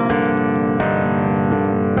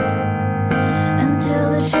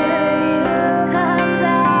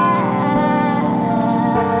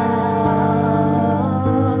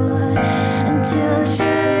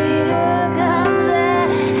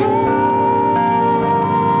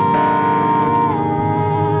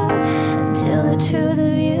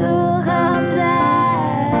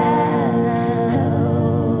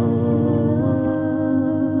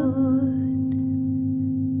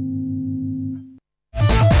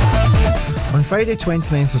 Friday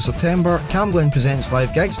 29th of September, Camglen Presents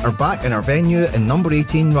live gigs are back in our venue in number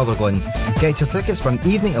 18 Rutherglen. Get your tickets for an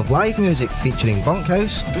evening of live music featuring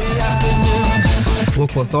Bunkhouse,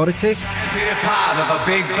 Local Authority,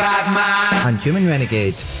 and Human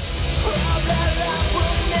Renegade.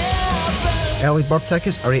 Early bird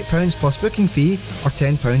tickets are £8 plus booking fee or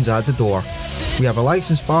 £10 at the door. We have a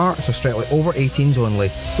licensed bar, so strictly over 18s only.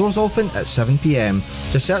 Doors open at 7 p.m.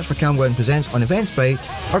 Just search for Camglen Presents on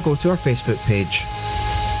Eventbrite or go to our Facebook page.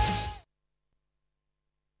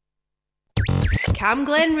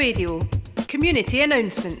 Camglen Radio. Community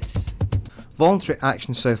announcements. Voluntary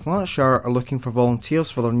Action South Lanarkshire are looking for volunteers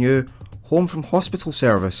for their new Home from Hospital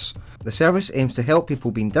service. The service aims to help people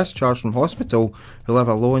being discharged from hospital who live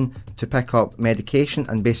alone to pick up medication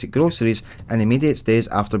and basic groceries in immediate stays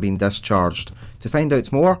after being discharged. To find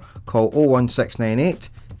out more, call 01698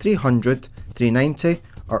 300 390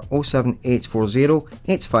 or 07840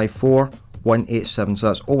 854 187. So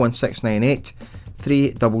that's 01698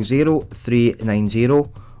 300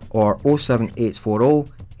 390 or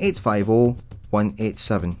 07840 850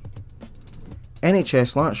 187.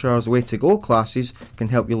 NHS Lanarkshire's Way to Go classes can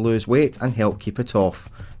help you lose weight and help keep it off.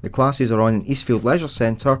 The classes are on in Eastfield Leisure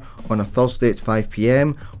Centre on a Thursday at 5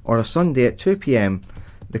 p.m. or a Sunday at 2 p.m.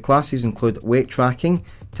 The classes include weight tracking,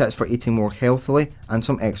 tips for eating more healthily and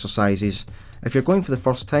some exercises. If you're going for the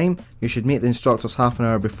first time, you should meet the instructors half an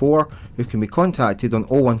hour before, who can be contacted on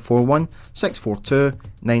 0141 642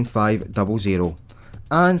 9500.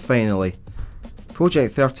 And finally,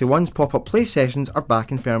 Project 31's pop-up play sessions are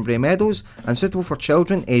back in Fernbury Meadows and suitable for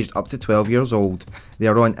children aged up to 12 years old. They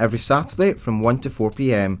are on every Saturday from 1 to 4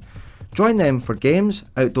 p.m. Join them for games,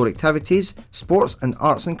 outdoor activities, sports and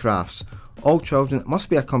arts and crafts. All children must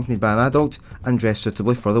be accompanied by an adult and dressed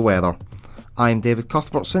suitably for the weather. I'm David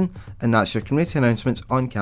Cuthbertson, and that's your community announcements on